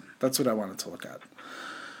Amazon. That's what I wanted to look at.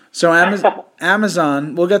 So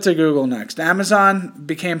Amazon, we'll get to Google next. Amazon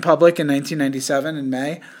became public in 1997 in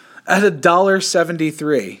May at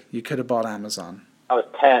 $1.73. You could have bought Amazon. I was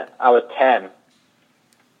 10.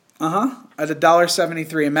 At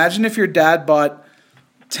 $1.73. Imagine if your dad bought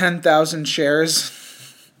 10,000 shares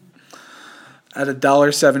at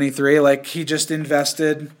 $1.73. Like, he just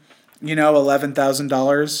invested,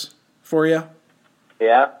 $11,000 for you.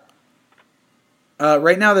 Yeah.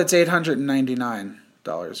 Right now, that's $899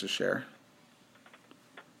 a share.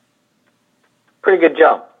 Pretty good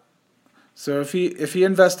jump. So if he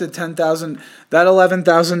invested $10,000, that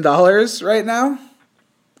 $11,000 right now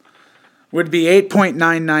would be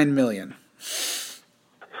 $8.99 million.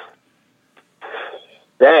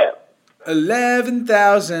 Damn.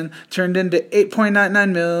 11,000 turned into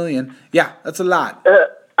 8.99 million. Yeah, that's a lot.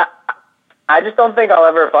 I just don't think I'll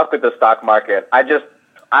ever fuck with the stock market.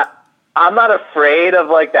 I'm not afraid of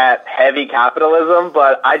like that heavy capitalism,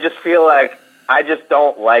 but I just feel like I just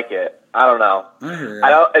don't like it. I don't know. I hear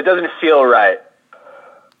you. It doesn't feel right.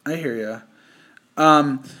 I hear you.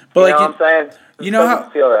 But you know what I'm saying? You know how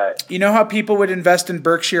feel right. You know how people would invest in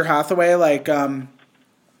Berkshire Hathaway? Like,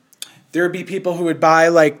 there would be people who would buy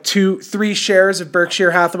like 2-3 shares of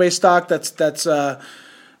Berkshire Hathaway stock. That's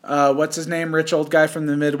what's his name? Rich old guy from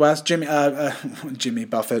the Midwest, Jimmy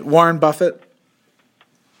Buffett, Warren Buffett.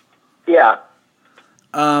 Yeah.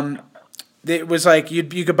 It was like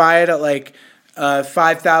you could buy it at like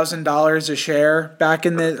 $5,000 a share back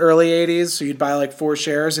in the early '80s. So you'd buy like 4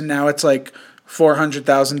 shares, and now it's like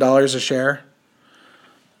 $400,000 a share.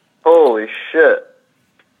 Holy shit.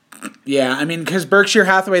 Yeah, I mean, because Berkshire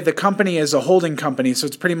Hathaway, the company, is a holding company, so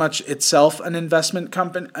it's pretty much itself an investment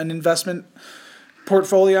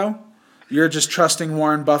portfolio. You're just trusting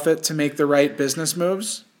Warren Buffett to make the right business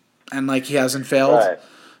moves, and like he hasn't failed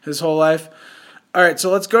his whole life. All right,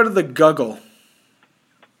 so let's go to the Google.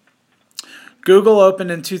 Google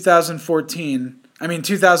opened in 2004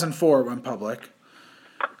 went public.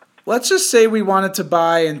 Let's just say we wanted to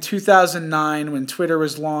buy in 2009 when Twitter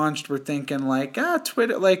was launched. We're thinking like,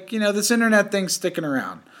 Twitter, like, this internet thing's sticking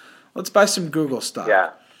around. Let's buy some Google stock.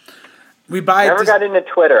 Yeah. We buy. Never got into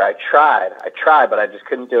Twitter. I tried, but I just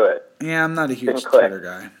couldn't do it. Yeah, I'm not a huge Twitter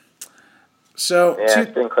guy. So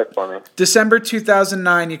it didn't click for me. December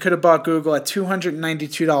 2009, you could have bought Google at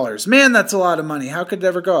 $292. Man, that's a lot of money. How could it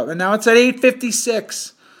ever go up? And now it's at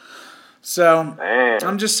 $856. So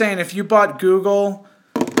I'm just saying, if you bought Google,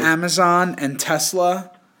 Amazon, and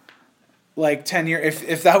Tesla, like 10 years,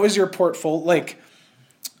 if that was your portfolio, like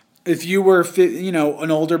if you were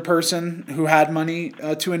an older person who had money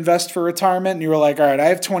to invest for retirement, and you were like, all right, I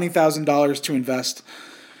have $20,000 to invest.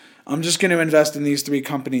 I'm just going to invest in these 3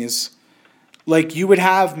 companies. Like, you would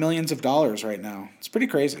have millions of dollars right now. It's pretty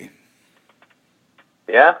crazy.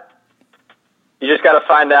 Yeah. You just got to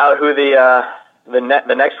find out who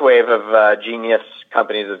the next wave of genius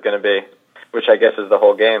companies is going to be, which I guess is the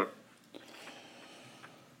whole game.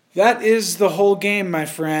 That is the whole game, my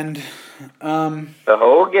friend. The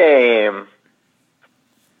whole game.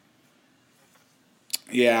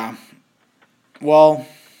 Yeah. Well,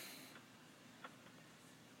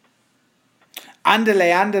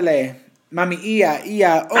 andale. Mami,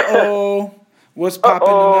 iya, uh-oh. What's poppin'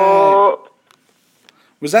 tonight?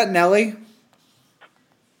 Was that Nelly?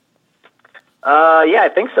 Yeah, I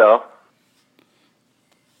think so.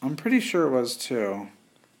 I'm pretty sure it was too,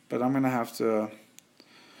 but I'm gonna have to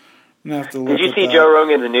look. Did you see Joe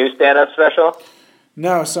Rogan's new stand-up special?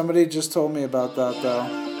 No, somebody just told me about that though.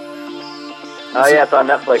 Oh yeah, it's on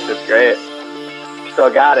Netflix. It's great. Still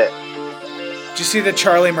got it. Did you see that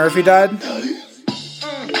Charlie Murphy died?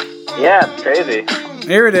 Yeah, it's crazy.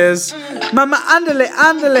 Here it is. Mama,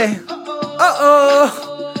 andale. Uh-oh.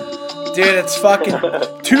 Dude, it's fucking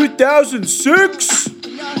 2006.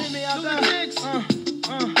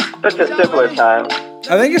 Such a simpler time.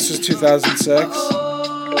 I think it's just 2006.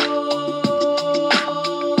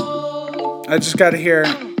 I just got to hear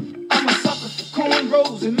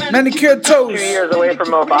manicured toes. 2 years away from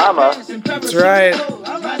Obama. That's right.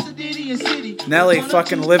 Nelly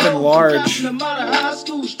fucking living large.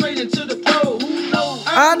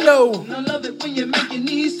 I know.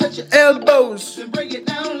 Elbows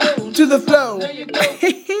to the flow.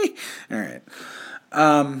 All right.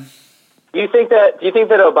 Do you think that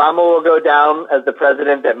Obama will go down as the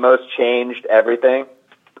president that most changed everything?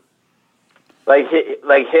 Like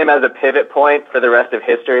him as a pivot point for the rest of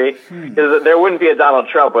history? Because there wouldn't be a Donald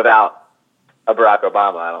Trump without a Barack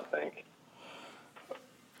Obama, I don't think.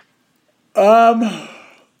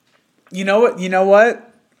 You know what?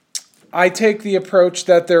 I take the approach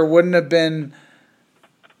that there wouldn't have been,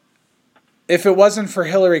 if it wasn't for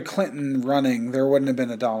Hillary Clinton running, there wouldn't have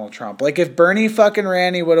been a Donald Trump. Like, if Bernie fucking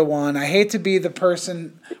ran, he would have won. I hate to be the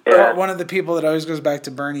person, one of the people that always goes back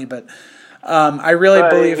to Bernie, but I really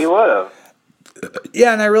believe he would have.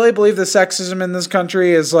 Yeah, and I really believe the sexism in this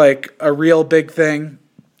country is like a real big thing.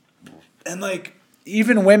 And like,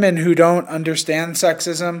 even women who don't understand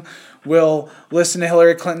sexism will listen to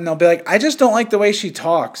Hillary Clinton. They'll be like, I just don't like the way she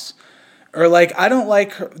talks. Or like, I don't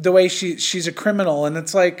like the way she's a criminal. And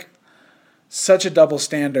it's like such a double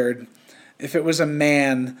standard. If it was a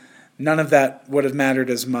man, none of that would have mattered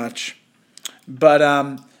as much. But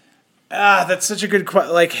that's such a good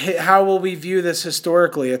question. Like, how will we view this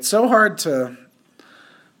historically? It's so hard to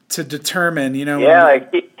determine, you know. Yeah,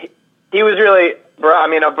 like he was really. I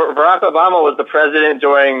mean, Barack Obama was the president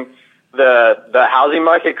during the housing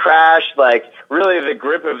market crash. Like, really, the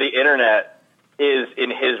grip of the internet is in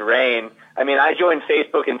his reign. I mean, I joined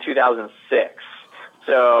Facebook in 2006.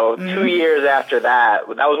 So 2 years after that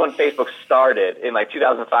was when Facebook started in like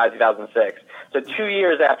 2005, 2006. So 2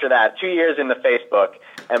 years after that, 2 years into Facebook,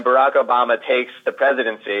 and Barack Obama takes the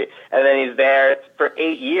presidency, and then he's there for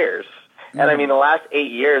 8 years. And I mean, the last 8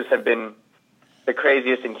 years have been the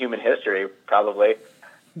craziest in human history, probably.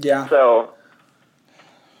 Yeah. So,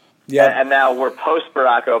 yeah. And now we're post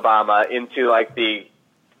Barack Obama into like the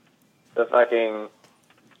fucking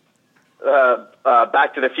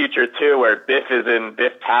Back to the Future 2, where Biff is in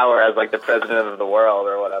Biff Tower as like the president of the world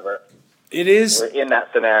or whatever. It is. We're in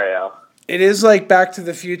that scenario. It is like Back to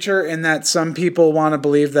the Future in that some people want to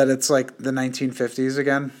believe that it's like the 1950s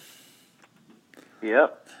again.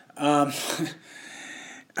 Yep. I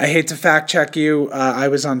hate to fact check you. I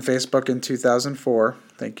was on Facebook in 2004.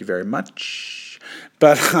 Thank you very much.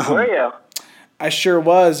 But Were you? I sure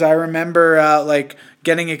was. I remember like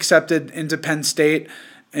getting accepted into Penn State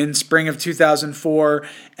in spring of 2004,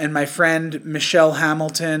 and my friend Michelle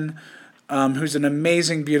Hamilton, who's an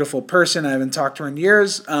amazing, beautiful person. I haven't talked to her in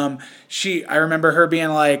years. I remember her being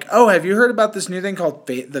like, "Oh, have you heard about this new thing called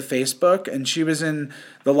the Facebook?" And she was in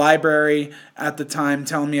the library at the time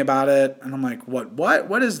telling me about it. And I'm like,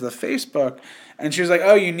 What is the Facebook? And she was like,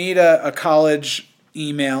 "Oh, you need a college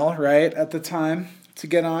email, right, at the time to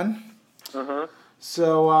get on." Mm-hmm.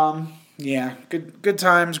 So, yeah, good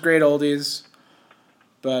times, great oldies.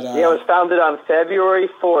 But yeah, it was founded on February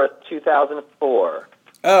 4th, 2004.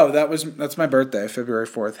 Oh, that's my birthday, February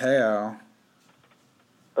 4th. Hey-o.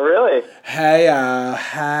 Really? Hey-o.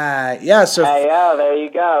 Hi. Yeah, so... Hey-o, there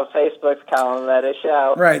you go. Facebook's calling that a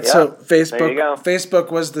show. Right, yep. so There you go.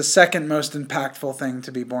 Facebook was the second most impactful thing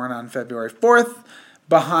to be born on February 4th,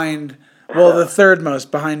 behind, well, the third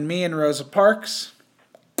most, behind me and Rosa Parks.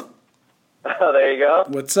 Oh, there you go.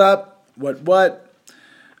 What's up? What?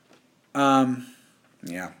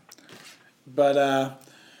 Yeah. But,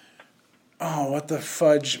 oh, what the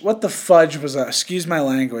fudge was I, excuse my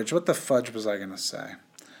language, what the fudge was I going to say?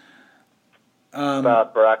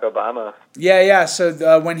 About Barack Obama. Yeah,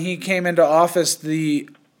 so when he came into office,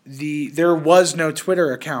 there was no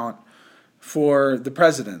Twitter account for the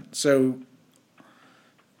president. So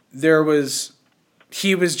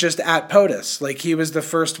he was just at POTUS. Like, he was the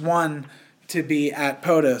first one to be at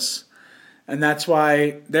POTUS. And that's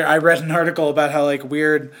why I read an article about how like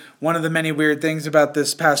one of the many weird things about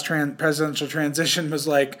this past presidential transition was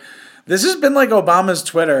like, this has been like Obama's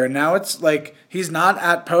Twitter, and now it's like he's not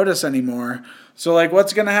at POTUS anymore. So like,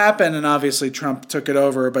 what's going to happen? And obviously Trump took it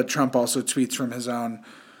over, but Trump also tweets from his own.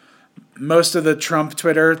 Most of the Trump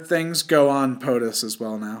Twitter things go on POTUS as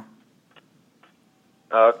well now.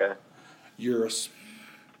 Oh, okay. Yours.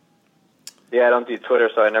 Yeah, I don't do Twitter,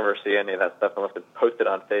 so I never see any of that stuff unless it's posted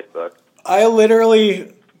on Facebook. I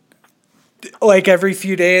literally, like every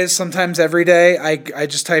few days, sometimes every day, I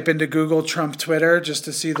just type into Google Trump Twitter just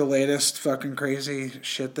to see the latest fucking crazy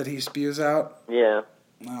shit that he spews out. Yeah.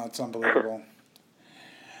 No, it's unbelievable.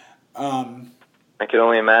 I can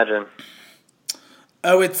only imagine.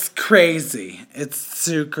 Oh, it's crazy. It's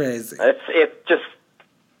too crazy. It's just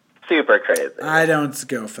super crazy. I don't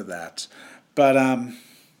go for that. But,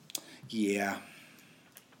 yeah.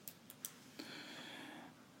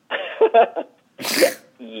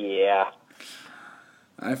 Yeah.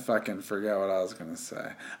 I fucking forgot what I was going to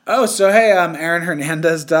say. Oh, so hey, Aaron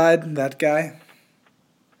Hernandez died, that guy.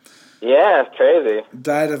 Yeah, it's crazy.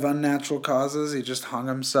 Died of unnatural causes. He just hung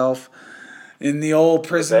himself in the old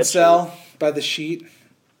prison cell by the sheet.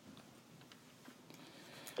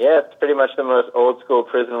 Yeah, it's pretty much the most old school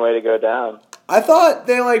prison way to go down. I thought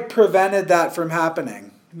they like prevented that from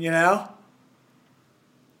happening, you know?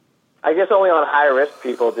 I guess only on high risk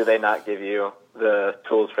people do they not give you the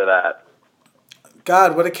tools for that.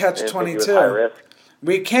 God, what a catch-22. High risk.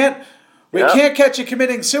 We can't catch you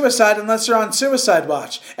committing suicide unless you're on suicide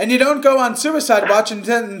watch. And you don't go on suicide watch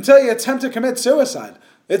until you attempt to commit suicide.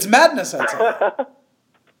 It's madness, I tell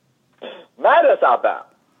you. Madness out there.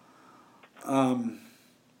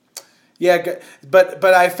 Yeah, but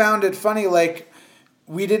I found it funny, like,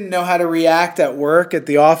 we didn't know how to react at work, at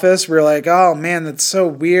the office. We were like, oh, man, that's so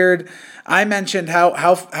weird. I mentioned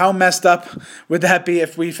how messed up would that be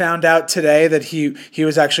if we found out today that he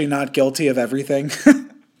was actually not guilty of everything.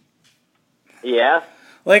 Yeah.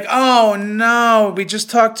 Like, oh, no, we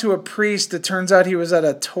just talked to a priest. It turns out he was at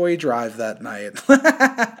a toy drive that night.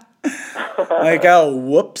 Like, oh,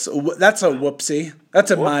 whoops. That's a whoopsie.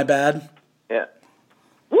 That's a my bad. Yeah.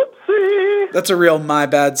 Whoopsie. That's a real my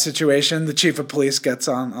bad situation. The chief of police gets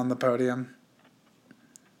on the podium.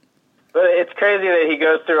 But it's crazy that he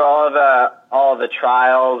goes through all of the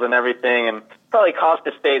trials and everything, and probably cost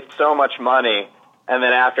the state so much money and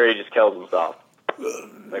then after he just kills himself.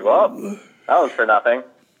 Like, well, that was for nothing.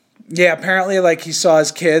 Yeah, apparently, like, he saw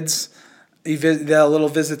his kids, the little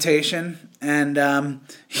visitation, and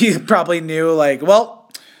he probably knew, like, well,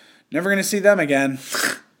 never going to see them again.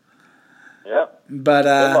 Yep. But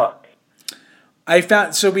Good luck. I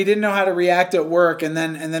found, so we didn't know how to react at work, and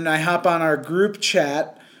then I hop on our group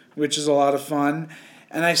chat, which is a lot of fun,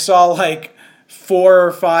 and I saw, like, 4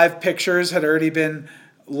 or 5 pictures had already been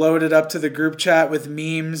loaded up to the group chat with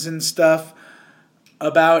memes and stuff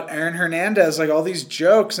about Aaron Hernandez, like all these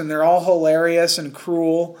jokes, and they're all hilarious and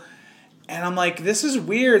cruel. And I'm like, this is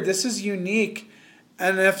weird. This is unique.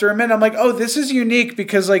 And after a minute, I'm like, oh, this is unique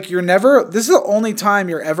because, like, this is the only time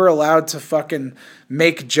you're ever allowed to fucking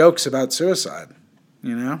make jokes about suicide,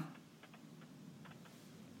 you know?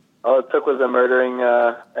 All it took was a murdering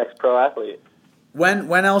ex-pro athlete.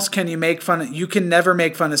 When else can you make fun of, you can never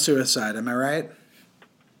make fun of suicide, am I right?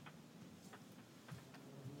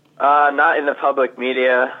 Not in the public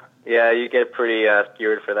media. Yeah, you get pretty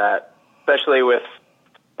skewered for that, especially with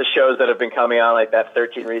the shows that have been coming on, like that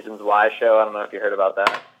 13 Reasons Why show. I don't know if you heard about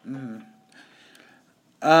that.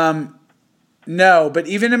 No, but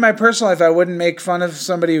even in my personal life, I wouldn't make fun of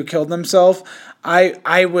somebody who killed themselves.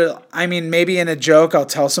 I will. I mean, maybe in a joke, I'll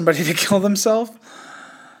tell somebody to kill themselves.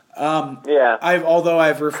 Yeah. Although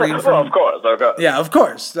I've refrained from. Well, of course. Yeah, of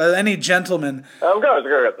course. Any gentleman. Of course.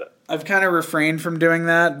 I've kind of refrained from doing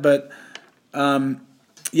that, but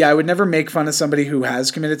yeah, I would never make fun of somebody who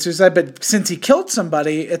has committed suicide. But since he killed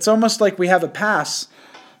somebody, it's almost like we have a pass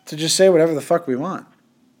to just say whatever the fuck we want.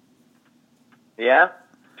 Yeah?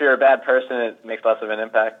 If you're a bad person, it makes less of an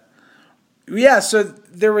impact. Yeah, so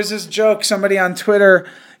there was this joke, somebody on Twitter,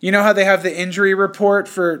 you know how they have the injury report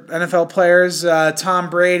for NFL players? Tom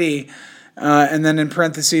Brady, and then in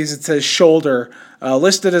parentheses it says shoulder,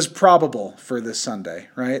 listed as probable for this Sunday,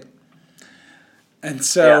 right? And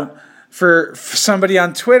so for somebody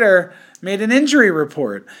on Twitter made an injury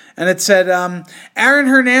report, and it said Aaron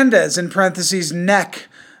Hernandez, in parentheses neck,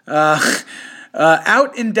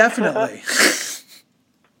 out indefinitely.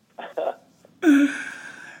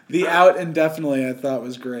 The out indefinitely I thought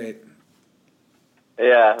was great.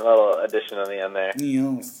 Yeah, a little addition on the end there.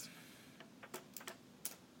 Yes.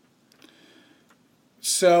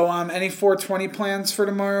 So, any 420 plans for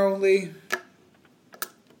tomorrow, Lee?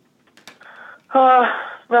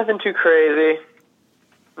 Nothing too crazy.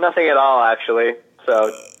 Nothing at all, actually.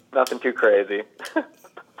 So, nothing too crazy.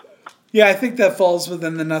 Yeah, I think that falls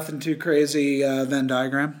within the nothing too crazy Venn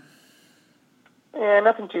diagram. Yeah,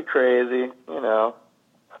 nothing too crazy, you know.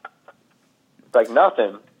 It's like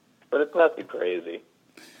nothing, but it's nothing crazy.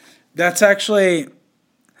 That's actually,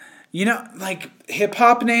 you know, like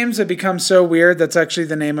hip-hop names have become so weird. That's actually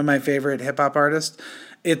the name of my favorite hip-hop artist.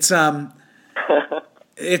 It's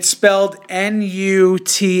it's spelled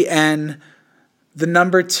N-U-T-N, the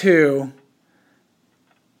number 2,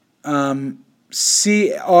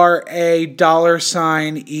 C-R-A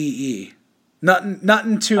 $E-E.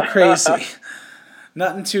 Nothing too crazy.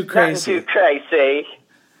 Nothing too crazy. Nothing too crazy.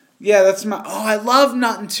 Yeah, that's my. Oh, I love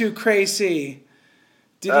Nothing Too Crazy.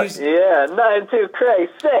 Yeah, nothing too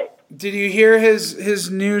crazy. Did you hear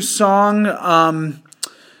his new song?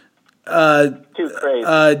 Too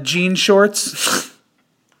crazy. Jean Shorts.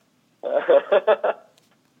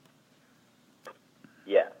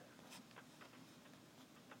 Yeah.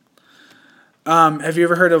 Have you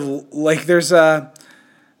ever heard of, like, there's a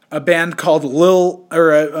band called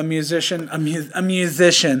a music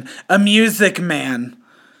man.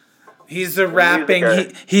 He's a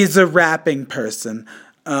rapping. He's a rapping person.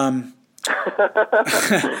 Have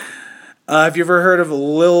you ever heard of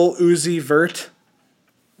Lil Uzi Vert?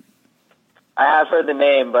 I have heard the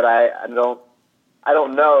name, but I don't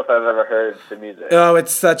know if I've ever heard the music. Oh,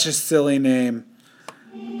 it's such a silly name.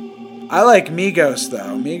 I like Migos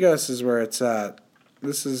though. Migos is where it's at.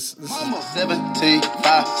 This is Mama 17,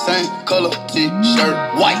 5, same color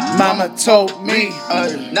t-shirt, white. Mama told me.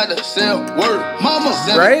 Not to sell word. Mama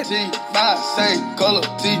 17, 5, same color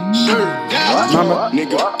t-shirt. Mama.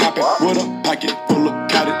 Nigga poppin' with a pocket full of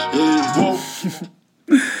cottage. Whoa.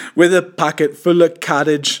 With a pocket full of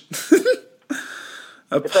cottage.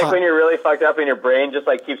 It's like when you're really fucked up and your brain just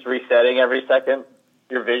like keeps resetting every second.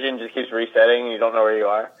 Your vision just keeps resetting and you don't know where you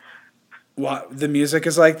are. What, the music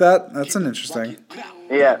is like that? That's an interesting.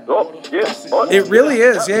 Yeah. Oh, yeah. Oh. It really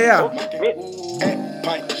is. Yeah.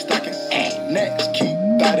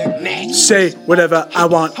 Say whatever I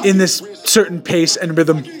want in this certain pace and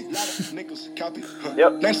rhythm. Yep.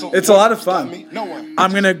 It's a lot of fun.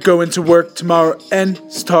 I'm gonna go into work tomorrow and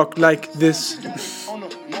talk like this.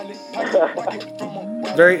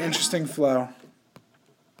 Very interesting flow.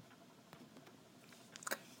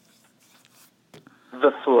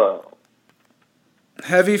 the flow.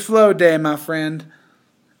 Heavy flow day, my friend.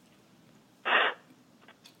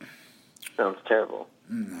 Sounds terrible.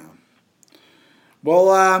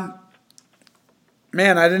 Well,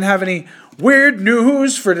 man, I didn't have any weird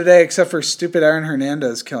news for today except for stupid Aaron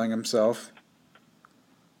Hernandez killing himself.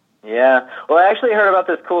 Yeah. Well, I actually heard about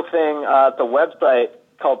this cool thing. It's a website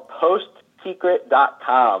called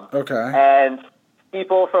postsecret.com. Okay. And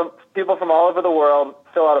people from all over the world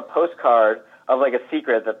fill out a postcard of like a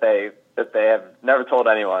secret that they have never told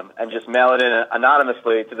anyone, and just mail it in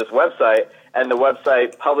anonymously to this website, and the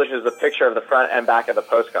website publishes a picture of the front and back of the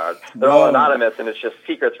postcard. They're all anonymous, and it's just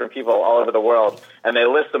secrets from people all over the world, and they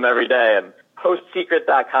list them every day. And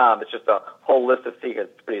postsecret.com, it's just a whole list of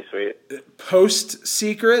secrets. It's pretty sweet. Post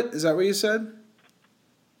secret? Is that what you said?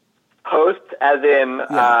 Post, as in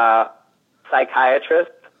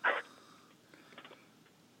psychiatrist.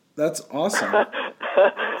 That's awesome.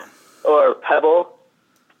 Or Pebble.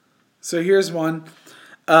 So here's one.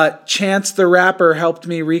 Chance the Rapper helped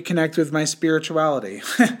me reconnect with my spirituality.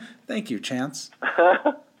 Thank you, Chance.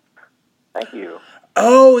 Thank you.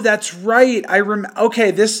 Oh, that's right. Okay,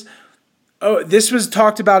 this was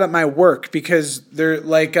talked about at my work because they're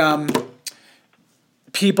like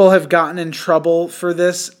people have gotten in trouble for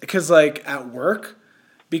this because like at work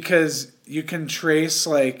because you can trace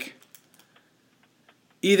like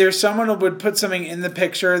either someone would put something in the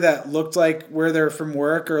picture that looked like where they're from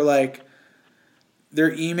work or like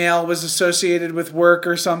their email was associated with work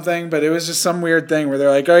or something, but it was just some weird thing where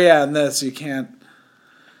they're like, oh yeah, and this, you can't,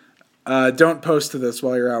 don't post to this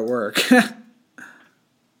while you're at work. Yeah,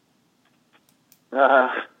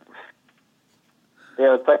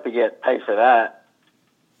 it's like to get paid for that.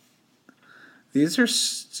 These are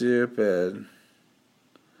stupid.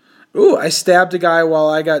 Ooh, I stabbed a guy while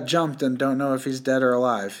I got jumped and don't know if he's dead or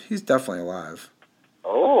alive. He's definitely alive.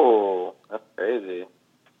 Oh, that's crazy.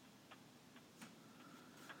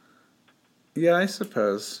 Yeah, I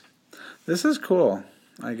suppose. This is cool,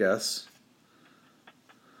 I guess.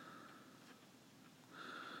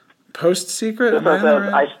 Post secret? This one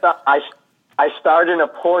says, I starred in a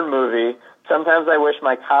porn movie. Sometimes I wish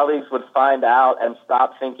my colleagues would find out and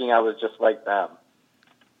stop thinking I was just like them.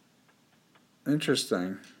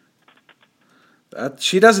 Interesting.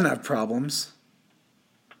 She doesn't have problems.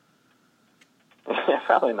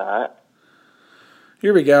 Probably not.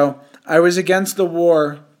 Here we go. I was against the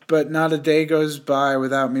war, but not a day goes by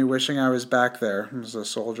without me wishing I was back there. I was a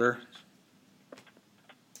soldier.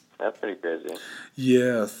 That's pretty crazy.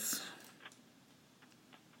 Yes.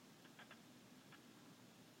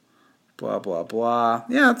 Blah, blah, blah.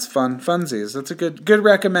 Yeah, it's fun. Funsies. That's a good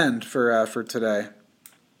recommend for today.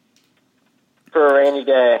 For a rainy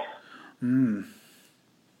day. Mm.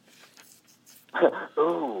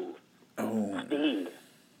 Ooh. Oh. Speed.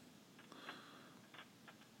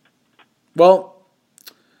 Well,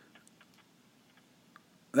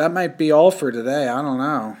 that might be all for today. I don't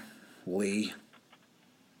know, Lee.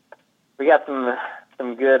 We got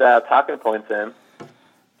some good talking points in.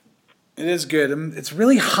 It is good. It's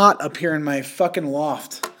really hot up here in my fucking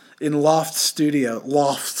loft. In Loft Studios.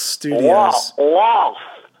 Loft.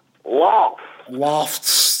 Loft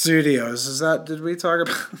Studios. Did we talk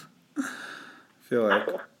about? I feel like.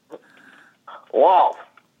 Loft.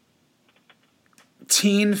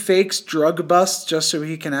 Teen fakes drug bust just so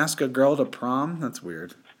he can ask a girl to prom? That's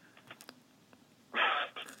weird.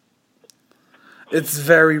 It's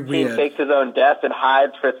very weird. Teen fakes his own death and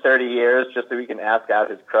hides for 30 years just so he can ask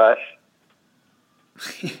out his crush.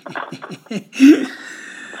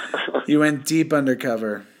 He went deep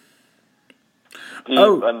undercover. Deep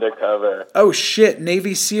undercover. Oh shit,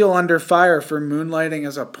 Navy SEAL under fire for moonlighting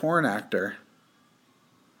as a porn actor.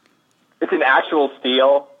 It's an actual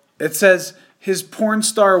steal. It says his porn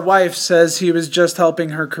star wife says he was just helping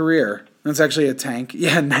her career. That's actually a tank.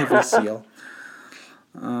 Yeah, Navy SEAL.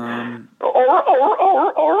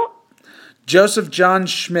 Joseph John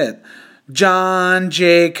Schmidt.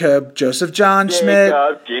 Joseph John Schmidt.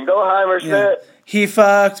 Jingleheimer Schmidt. Yeah. He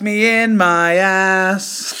fucked me in my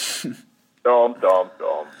ass. Dum.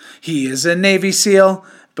 He is a Navy SEAL,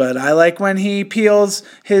 but I like when he peels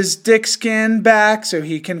his dick skin back so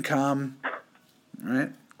he can come.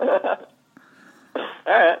 Right?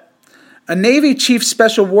 Alright. A Navy Chief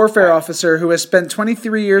Special Warfare Officer who has spent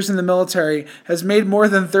 23 years in the military has made more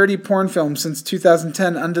than 30 porn films since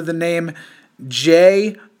 2010 under the name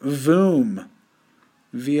J. Voom.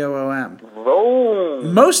 Voom.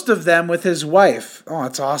 Voom. Most of them with his wife. Oh,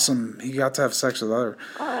 it's awesome. He got to have sex with other.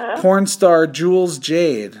 Porn star Jules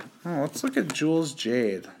Jade. Oh, let's look at Jules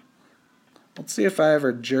Jade. Let's see if I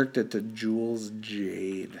ever jerked it to Jules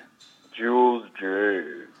Jade. Jules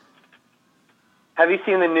Jade. Have you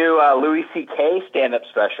seen the new Louis C.K. stand-up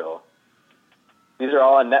special? These are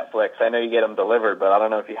all on Netflix. I know you get them delivered, but I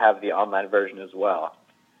don't know if you have the online version as well.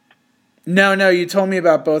 No, you told me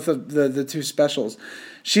about both of the two specials.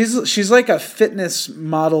 She's like a fitness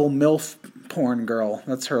model MILF porn girl.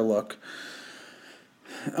 That's her look.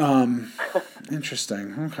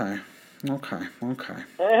 Interesting. Okay.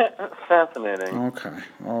 Fascinating. Okay.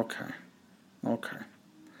 All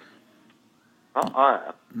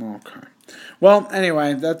right. Okay. Well,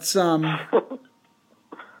 anyway, that's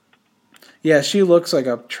yeah, she looks like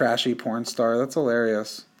a trashy porn star. That's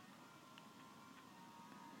hilarious.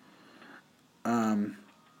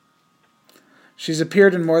 She's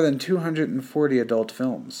appeared in more than 240 adult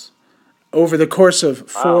films over the course of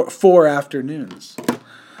four afternoons.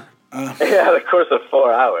 Yeah, the course of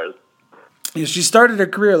 4 hours. Yeah, she started her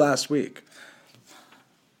career last week.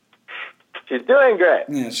 She's doing great.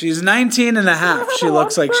 Yeah, she's 19 and a half. She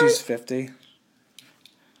looks like she's 50.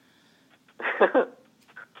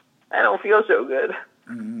 I don't feel so good.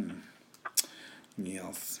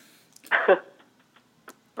 Yes.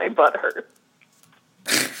 My butt hurts.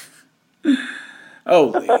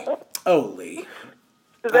 Oh, Lee.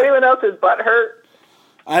 Does anyone else's butt hurt?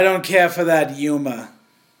 I don't care for that Yuma.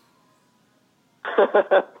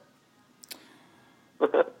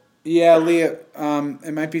 Yeah, Lee,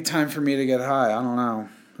 it might be time for me to get high. I don't know.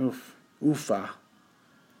 Oofa.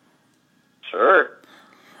 Sure.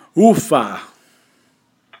 Oofa.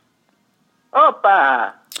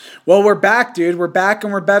 Opa. Well, we're back, dude. We're back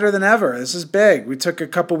and we're better than ever. This is big. We took a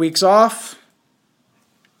couple weeks off.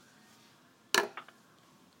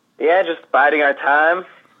 Yeah, just biding our time.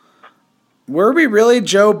 Were we really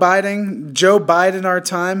Joe Biden our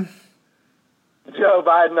time? Joe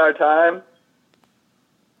Biden our time.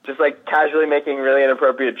 Just like casually making really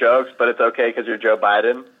inappropriate jokes, but it's okay because you're Joe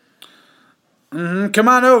Biden. Come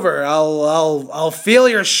on over. I'll feel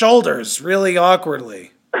your shoulders really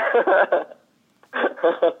awkwardly.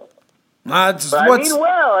 I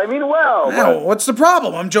mean well. Yeah, what's the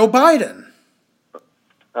problem? I'm Joe Biden.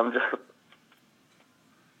 I'm just.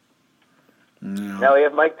 No. Now we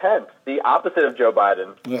have Mike Pence, the opposite of Joe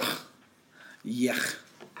Biden. Ugh. Yuck.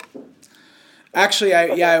 Actually,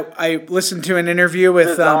 I listened to an interview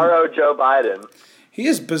with Bizarro Joe Biden. He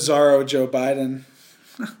is Bizarro Joe Biden.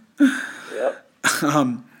 Yep.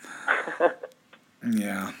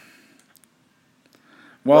 Yeah.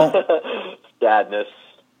 Well. Sadness.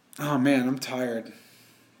 Oh man, I'm tired.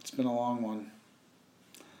 It's been a long one.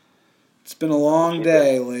 It's been a long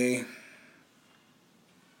day, Lee.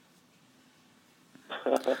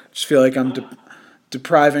 Just feel like I'm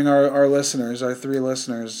depriving our listeners, our 3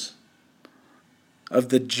 listeners, of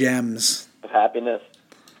the gems. Of happiness.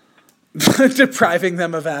 Depriving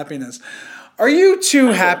them of happiness. Are you too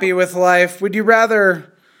happy with life? Would you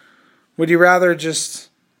rather just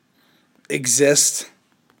exist?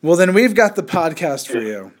 Well, then we've got the podcast for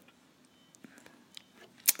you.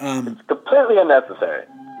 It's completely unnecessary.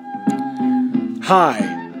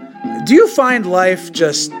 Hi. Do you find life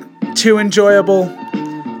just too enjoyable?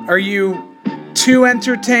 Are you too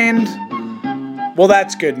entertained? Well,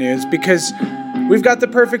 that's good news because we've got the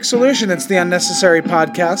perfect solution. It's the Unnecessary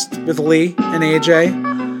Podcast with Lee and AJ.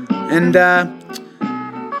 And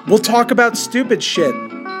we'll talk about stupid shit.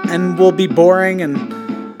 And we'll be boring and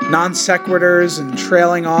non sequiturs and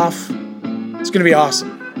trailing off. It's going to be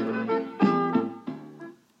awesome.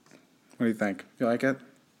 What do you think? You like it?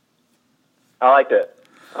 I liked it.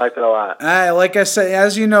 I liked it a lot. Like I said,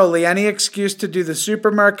 as you know, Lee, any excuse to do the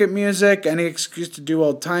supermarket music, any excuse to do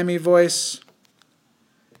old-timey voice.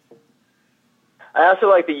 I also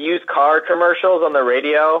like the used car commercials on the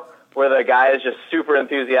radio where the guy is just super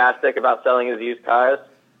enthusiastic about selling his used cars.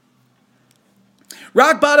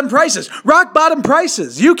 Rock bottom prices. Rock bottom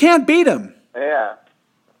prices. You can't beat them. Yeah.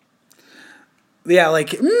 Yeah,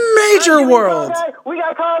 like Major World. We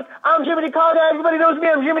got cars. I'm Jimmy the Car Guy. Everybody knows me.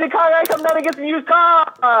 I'm Jimmy the Car Guy. Come down and get some used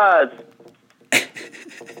cars.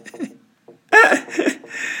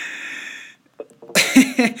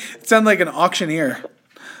 Sound like an auctioneer.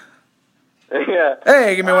 Yeah.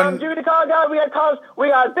 Hey, give me one. I'm Jimmy the Car Guy. We got cars. We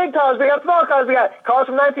got big cars. We got small cars. We got cars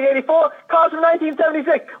from 1984. Cars from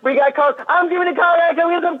 1976. We got cars. I'm Jimmy the Car Guy. Come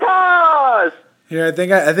get some cars. Here, I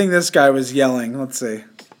think this guy was yelling. Let's see.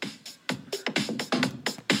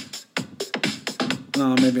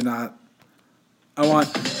 No, maybe not.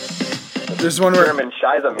 There's one where German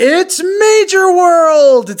Scheisem. It's Major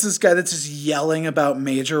World. It's this guy that's just yelling about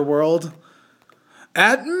Major World.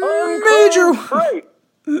 At Major Freight.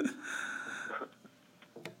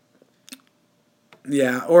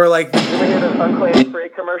 Yeah, or like You ever hear those Unclaimed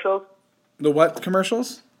Freight commercials? the what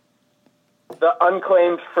commercials? the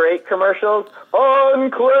unclaimed freight commercials.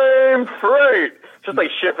 Unclaimed freight. Just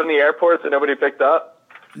like shit from the airports that nobody picked up.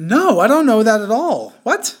 No, I don't know that at all.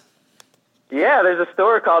 What? Yeah, there's a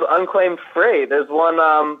store called Unclaimed Freight. There's one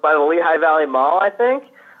by the Lehigh Valley Mall, I think.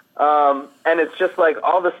 And it's just like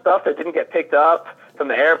all the stuff that didn't get picked up from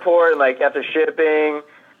the airport and like after shipping.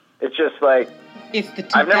 It's just like,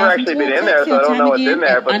 I've never actually been in there, so I don't know what's in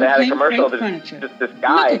there, but they had a commercial that's just this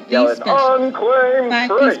guy yelling,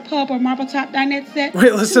 Unclaimed Freight. Pub or marble top dinette set.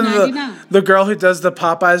 Wait, listen to the girl who does the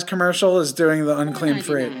Popeyes commercial is doing the Unclaimed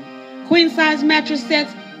Freight. Queen size mattress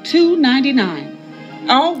sets, $2.99.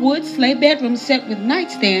 All wood sleigh bedroom set with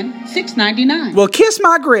nightstand, $6.99. Well, kiss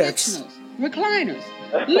my grits. Recliners,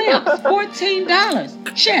 lamps,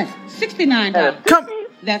 $14. Chest, $69. Come.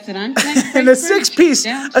 That's an unclaimed And a six piece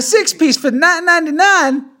for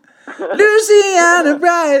 $9.99. Louisiana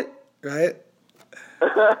Bright. Right?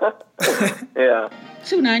 Yeah.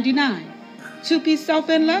 $2.99. Two-piece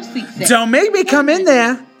sofa and love seat set. Don't make me come in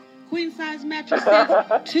there. Queen size mattress set,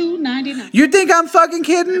 $2.99. You think I'm fucking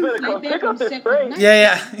kidding? You better come pick up this freight.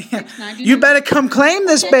 Yeah. You better come claim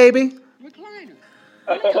this, baby.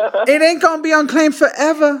 It ain't gonna be unclaimed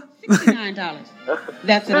forever. $69.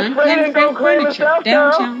 That's an unclaimed furniture,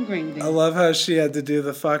 downtown Greenville. I love how she had to do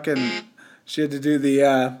the the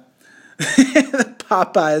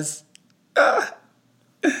Popeyes.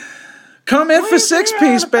 Come in for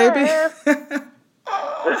 6-piece, baby.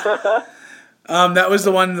 That was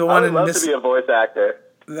the one. I would love to be a voice actor.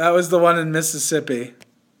 That was the one in Mississippi.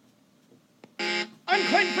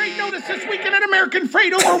 Unclaimed freight notice this weekend at American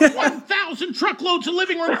Freight. Over 1,000 truckloads of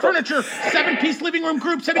living room furniture. 7-piece living room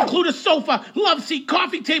groups that include a sofa, love seat,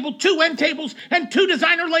 coffee table, 2 end tables, and 2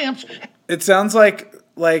 designer lamps. It sounds like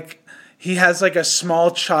he has like a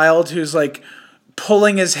small child who's like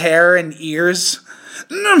pulling his hair and ears.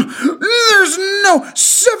 No, there's no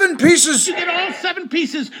 7 pieces. You get all 7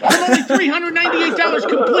 pieces for only $398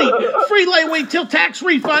 complete. Free layaway till tax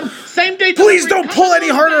refund. Same day delivery. Please don't pull any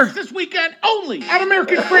harder. This weekend only at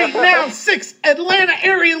American Freight. Now 6 Atlanta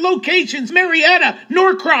area locations: Marietta,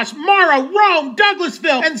 Norcross, Mara, Rome,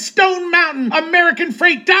 Douglasville, and Stone Mountain.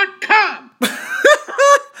 AmericanFreight.com.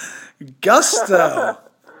 Gusto.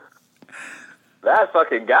 That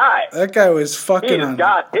fucking guy. That guy was fucking He's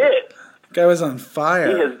got it. Guy was on fire.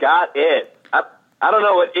 He has got it. I don't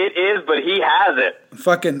know what it is, but he has it.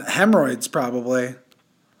 Fucking hemorrhoids, probably.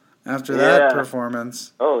 After that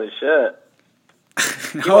performance. Holy shit.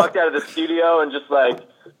 He walked out of the studio and just like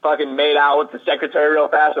fucking made out with the secretary real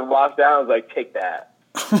fast and walked out and was like, take that.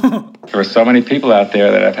 There are so many people out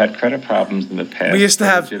there that have had credit problems in the past. We used to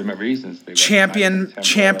have legitimate reasons.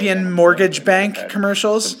 Champion Mortgage Bank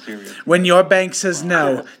commercials. When your bank says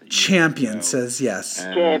no, Champion says yes.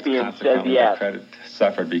 Champion says yes. Credit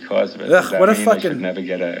suffered because of it. Ugh, what a fucking... Should never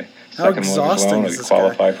get a how exhausting is this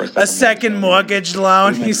guy? For a second mortgage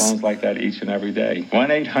loan. He's phones like that each and every day.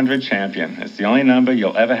 1-800-CHAMPION. It's the only number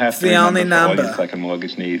you'll ever have to remember for all your second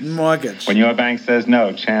mortgage needs. Mortgage. When your bank says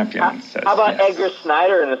no, Champion says How about yes. Edgar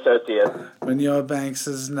Snyder and Associates? When your bank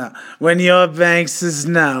says no. When your bank says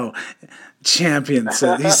no, Champion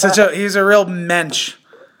says... He's a real mensch.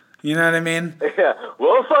 You know what I mean? Yeah,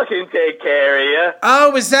 we'll fucking take care of you.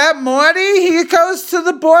 Oh, is that Morty? He goes to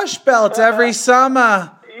the Borscht Belt every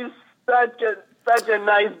summer. He's such a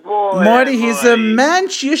nice boy. Morty, he's a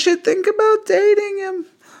mensch. You should think about dating him.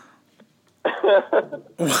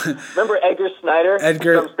 Remember Edgar Snyder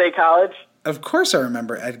from State College? Of course I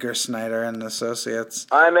remember Edgar Snyder and Associates.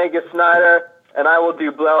 I'm Edgar Snyder, and I will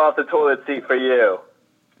do blow off the toilet seat for you.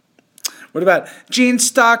 What about Gene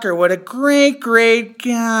Stalker? What a great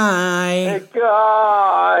guy. Hey,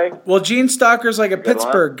 guy. Well, Gene Stalker's like a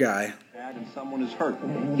Pittsburgh guy. And someone is hurt.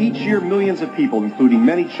 Each year, millions of people, including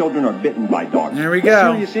many children, are bitten by dogs. There we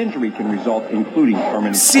go. Serious injury can result, including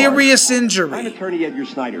permanent serious harm. injury. I'm attorney Edgar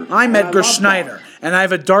Snyder. I'm Edgar Snyder, and I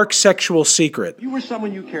have a dark sexual secret. If you or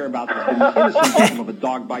someone you care about has been the innocent victim of a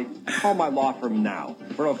dog bite, call my law firm now.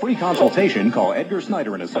 For a free consultation, call Edgar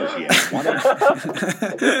Snyder and Associates.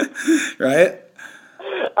 Right?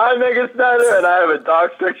 I'm Edgar Snyder, and I have a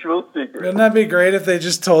dark sexual secret. Wouldn't that be great if they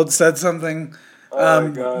just said something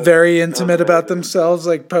very intimate about themselves,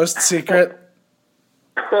 like post-secret?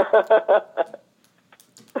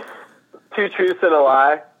 2 truths and a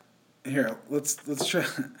lie. Here, let's try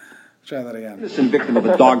that again. Innocent victim of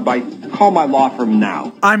a dog bite, call my law firm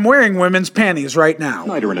now. I'm wearing women's panties right now.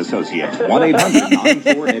 Snyder and Associates,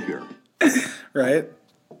 1-800-94-EDGAR. Right?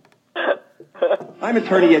 I'm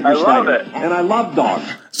attorney Edgar Snyder, and I love dogs.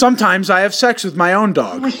 Sometimes I have sex with my own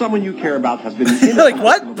dog. Or someone you care about has been innocent. Like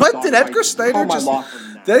what? What did Edgar Snyder just?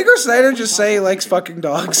 Did Edgar Snyder just say he likes fucking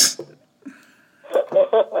dogs?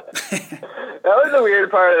 was a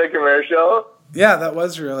weird part of the commercial. Yeah, that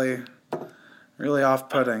was really, really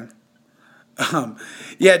off-putting.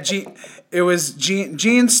 It was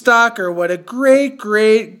Gene Stalker. What a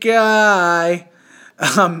great guy.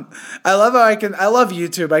 I love how I love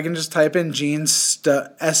YouTube. I can just type in Gene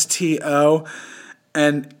STO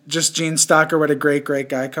and just Gene Stalker. What a great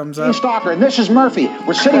guy comes up. Gene Stalker, and this is Murphy.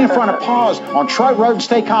 We're sitting in front of Paws on Troy Road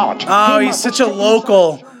State College. Oh, he's such a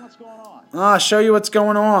local. I'll show you what's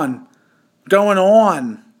going on. Do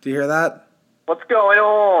you hear that? What's going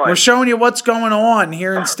on? We're showing you what's going on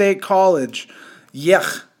here in State College.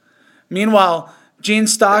 Yuck. Meanwhile, Gene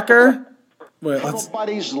Stalker. Wait,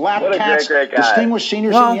 buddies, lap cats, distinguished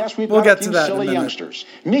seniors, and yes, we'll got a few silly youngsters.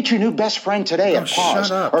 Meet your new best friend today at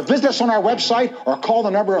Paws, or visit us on our website, or call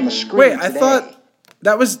the number on the screen. Wait, I thought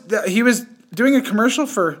he was doing a commercial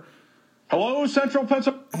for. Hello, Central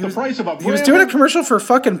Pennsylvania. The price of a He was doing a commercial for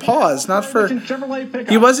fucking Paws, not for.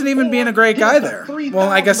 He wasn't even being a great guy there. Well,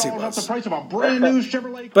 I guess he was. The price of a brand new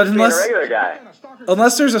Chevrolet. But unless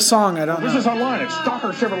there's a song, I don't know. This is online at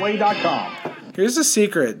StalkerChevrolet.com. Here's a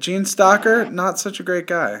secret: Gene Stalker, not such a great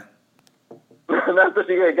guy. Not such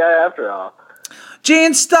a great guy after all.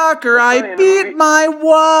 Gene Stalker, I beat my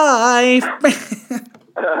wife.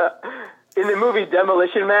 In the movie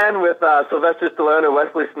Demolition Man with Sylvester Stallone and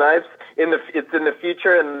Wesley Snipes, it's in the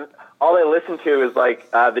future, and all they listen to is like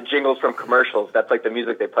the jingles from commercials. That's like the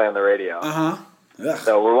music they play on the radio.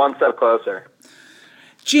 So we're one step closer.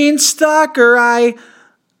 Gene Stalker, I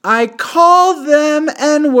call them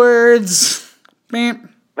N-words.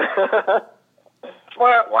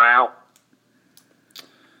 Wow.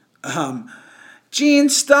 Gene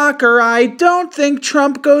Stalker, I don't think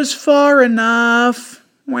Trump goes far enough.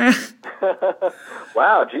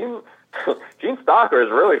 Wow, Gene Stalker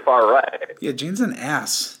is really far right. Yeah, Gene's an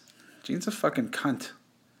ass. Gene's a fucking cunt.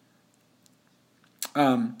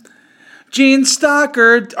 Gene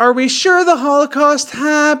Stalker, are we sure the Holocaust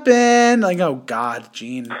happened? Like, oh God,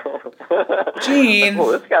 Gene. Gene.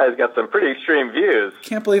 Well, this guy's got some pretty extreme views.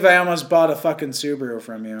 Can't believe I almost bought a fucking Subaru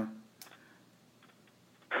from you.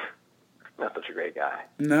 Not such a great guy.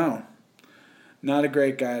 No. Not a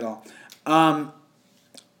great guy at all.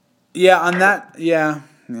 Yeah, on that, yeah.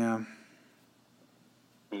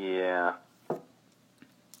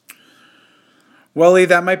 Well, Lee,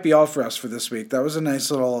 that might be all for us for this week. That was a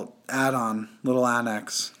nice little add-on, little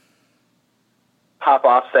annex.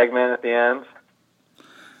 Pop-off segment at the end.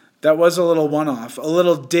 That was a little one-off, a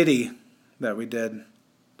little ditty that we did.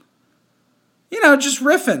 You know, just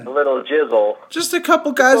riffing. A little jizzle. Just a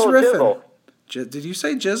couple guys riffing. Jizzle. Did you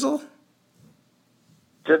say jizzle?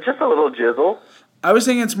 Just a little jizzle. I was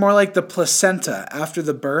thinking it's more like the placenta after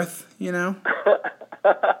the birth, you know?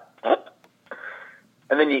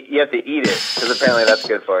 And then you have to eat it, because apparently that's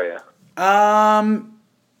good for you.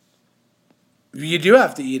 You do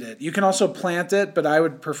have to eat it. You can also plant it, but I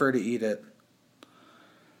would prefer to eat it.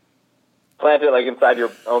 Plant it like inside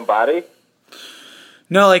your own body?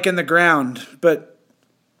 No, like in the ground. But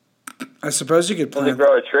I suppose you could plant. Does it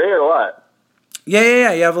grow a tree or what?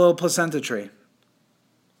 Yeah. You have a little placenta tree.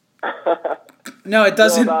 No, it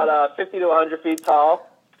doesn't. They're about 50 to 100 feet tall.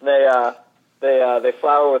 They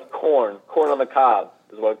flower with corn on the cob.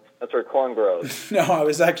 That's where corn grows. No, I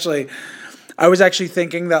was actually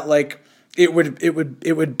thinking that like it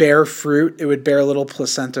would bear fruit. It would bear a little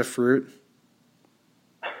placenta fruit.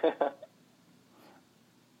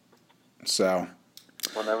 So.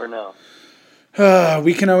 We'll never know.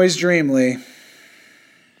 We can always dream, Lee.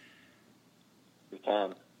 We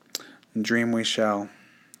can. Dream we shall.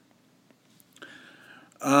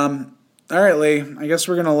 All right, Lee. I guess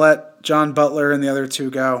we're gonna let John Butler and the other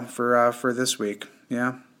two go for this week.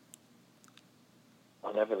 Yeah.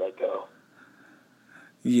 I'll never let go.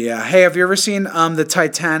 Yeah. Hey, have you ever seen the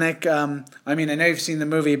Titanic? I mean, I know you've seen the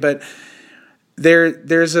movie, but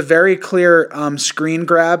there's a very clear screen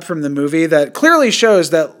grab from the movie that clearly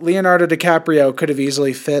shows that Leonardo DiCaprio could have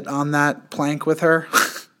easily fit on that plank with her.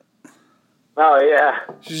 Oh yeah.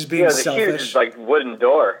 She's just being selfish. Huge like wooden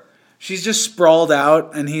door. She's just sprawled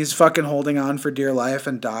out, and he's fucking holding on for dear life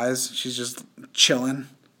and dies. She's just chilling.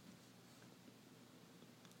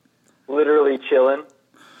 Literally chilling.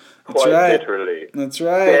 That's Quite right. literally. That's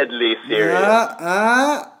right. Deadly serious.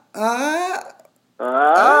 All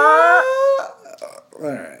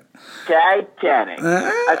right. Titanic.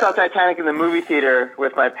 I saw Titanic in the movie theater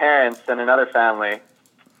with my parents and another family,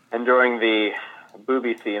 and during the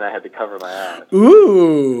booby scene, I had to cover my eyes.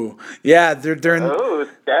 Ooh, yeah. During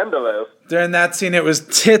scandalous. During that scene, it was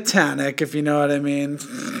Titanic, if you know what I mean.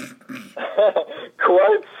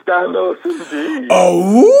 Quite scandalous indeed.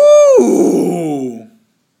 Oh.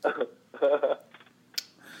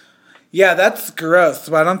 Yeah, that's gross.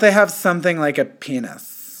 Why don't they have something like a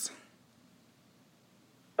penis?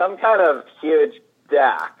 Some kind of huge dick.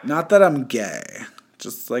 Not that I'm gay.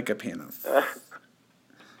 Just like a penis.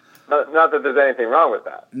 Not that there's anything wrong with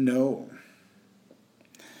that. No.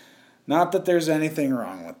 Not that there's anything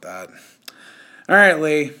wrong with that. All right,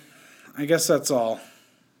 Lee. I guess that's all.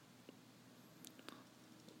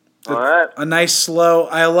 All right. A nice slow.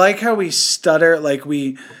 I like how we stutter, like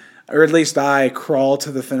we, or at least I, crawl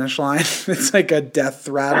to the finish line. It's like a death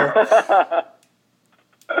rattle.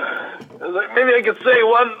 Like, maybe I could say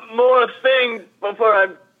one more thing before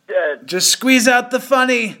I'm dead. Just squeeze out the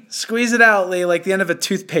funny. Squeeze it out, Lee, like the end of a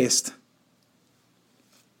toothpaste.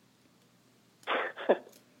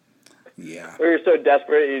 Yeah. Or you're so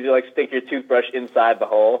desperate, you like stick your toothbrush inside the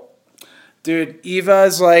hole. Dude,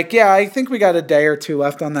 Eva's like, yeah, I think we got a day or two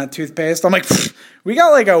left on that toothpaste. I'm like, we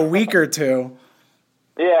got like a week or two.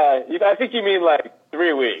 Yeah, I think you mean like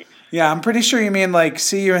 3 weeks. Yeah, I'm pretty sure you mean like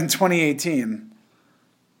see you in 2018.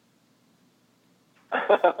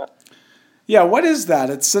 Yeah, what is that?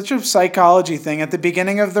 It's such a psychology thing. At the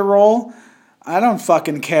beginning of the roll, I don't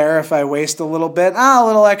fucking care if I waste a little bit. A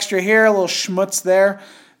little extra here, a little schmutz there.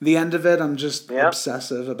 The end of it, I'm just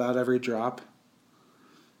obsessive about every drop.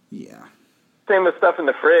 Yeah. Same with stuff in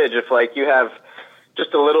the fridge. If like you have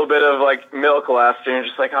just a little bit of like milk left, and you're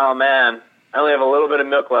just like, oh man, I only have a little bit of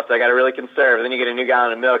milk left. I got to really conserve. And then you get a new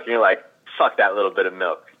gallon of milk, and you're like, fuck that little bit of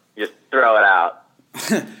milk. You just throw it out.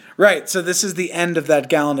 Right. So this is the end of that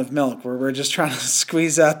gallon of milk, where we're just trying to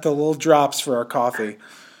squeeze out the little drops for our coffee.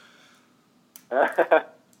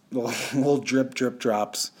 little drip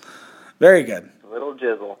drops. Very good. Little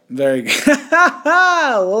jizzle. Very good.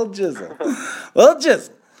 Little jizzle. Little jizzle.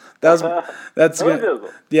 That's Little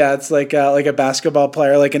jizzle. Yeah, it's like a basketball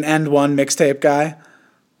player, like an End One mixtape guy.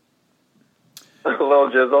 Little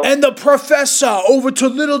jizzle. And the professor over to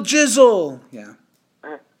Little Jizzle. Yeah.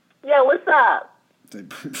 Yeah, what's up?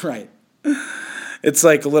 Right. It's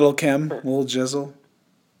like Little Kim, Little Jizzle.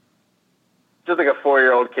 Just like a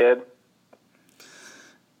 4-year-old kid.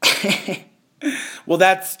 Well,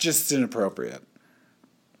 that's just inappropriate.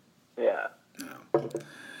 Yeah. No.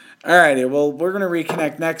 Alrighty, well, we're going to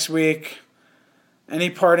reconnect next week.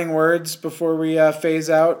 Any parting words before we phase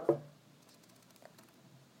out?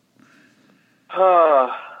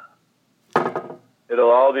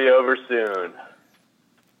 It'll all be over soon.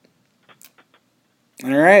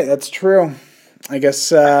 All right, that's true. I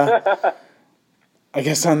guess on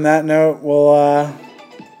that note,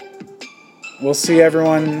 we'll see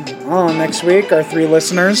everyone next week, our 3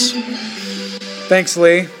 listeners. Thanks,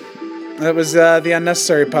 Lee. That was the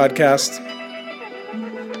Unnecessary Podcast.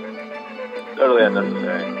 Totally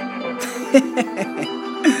unnecessary.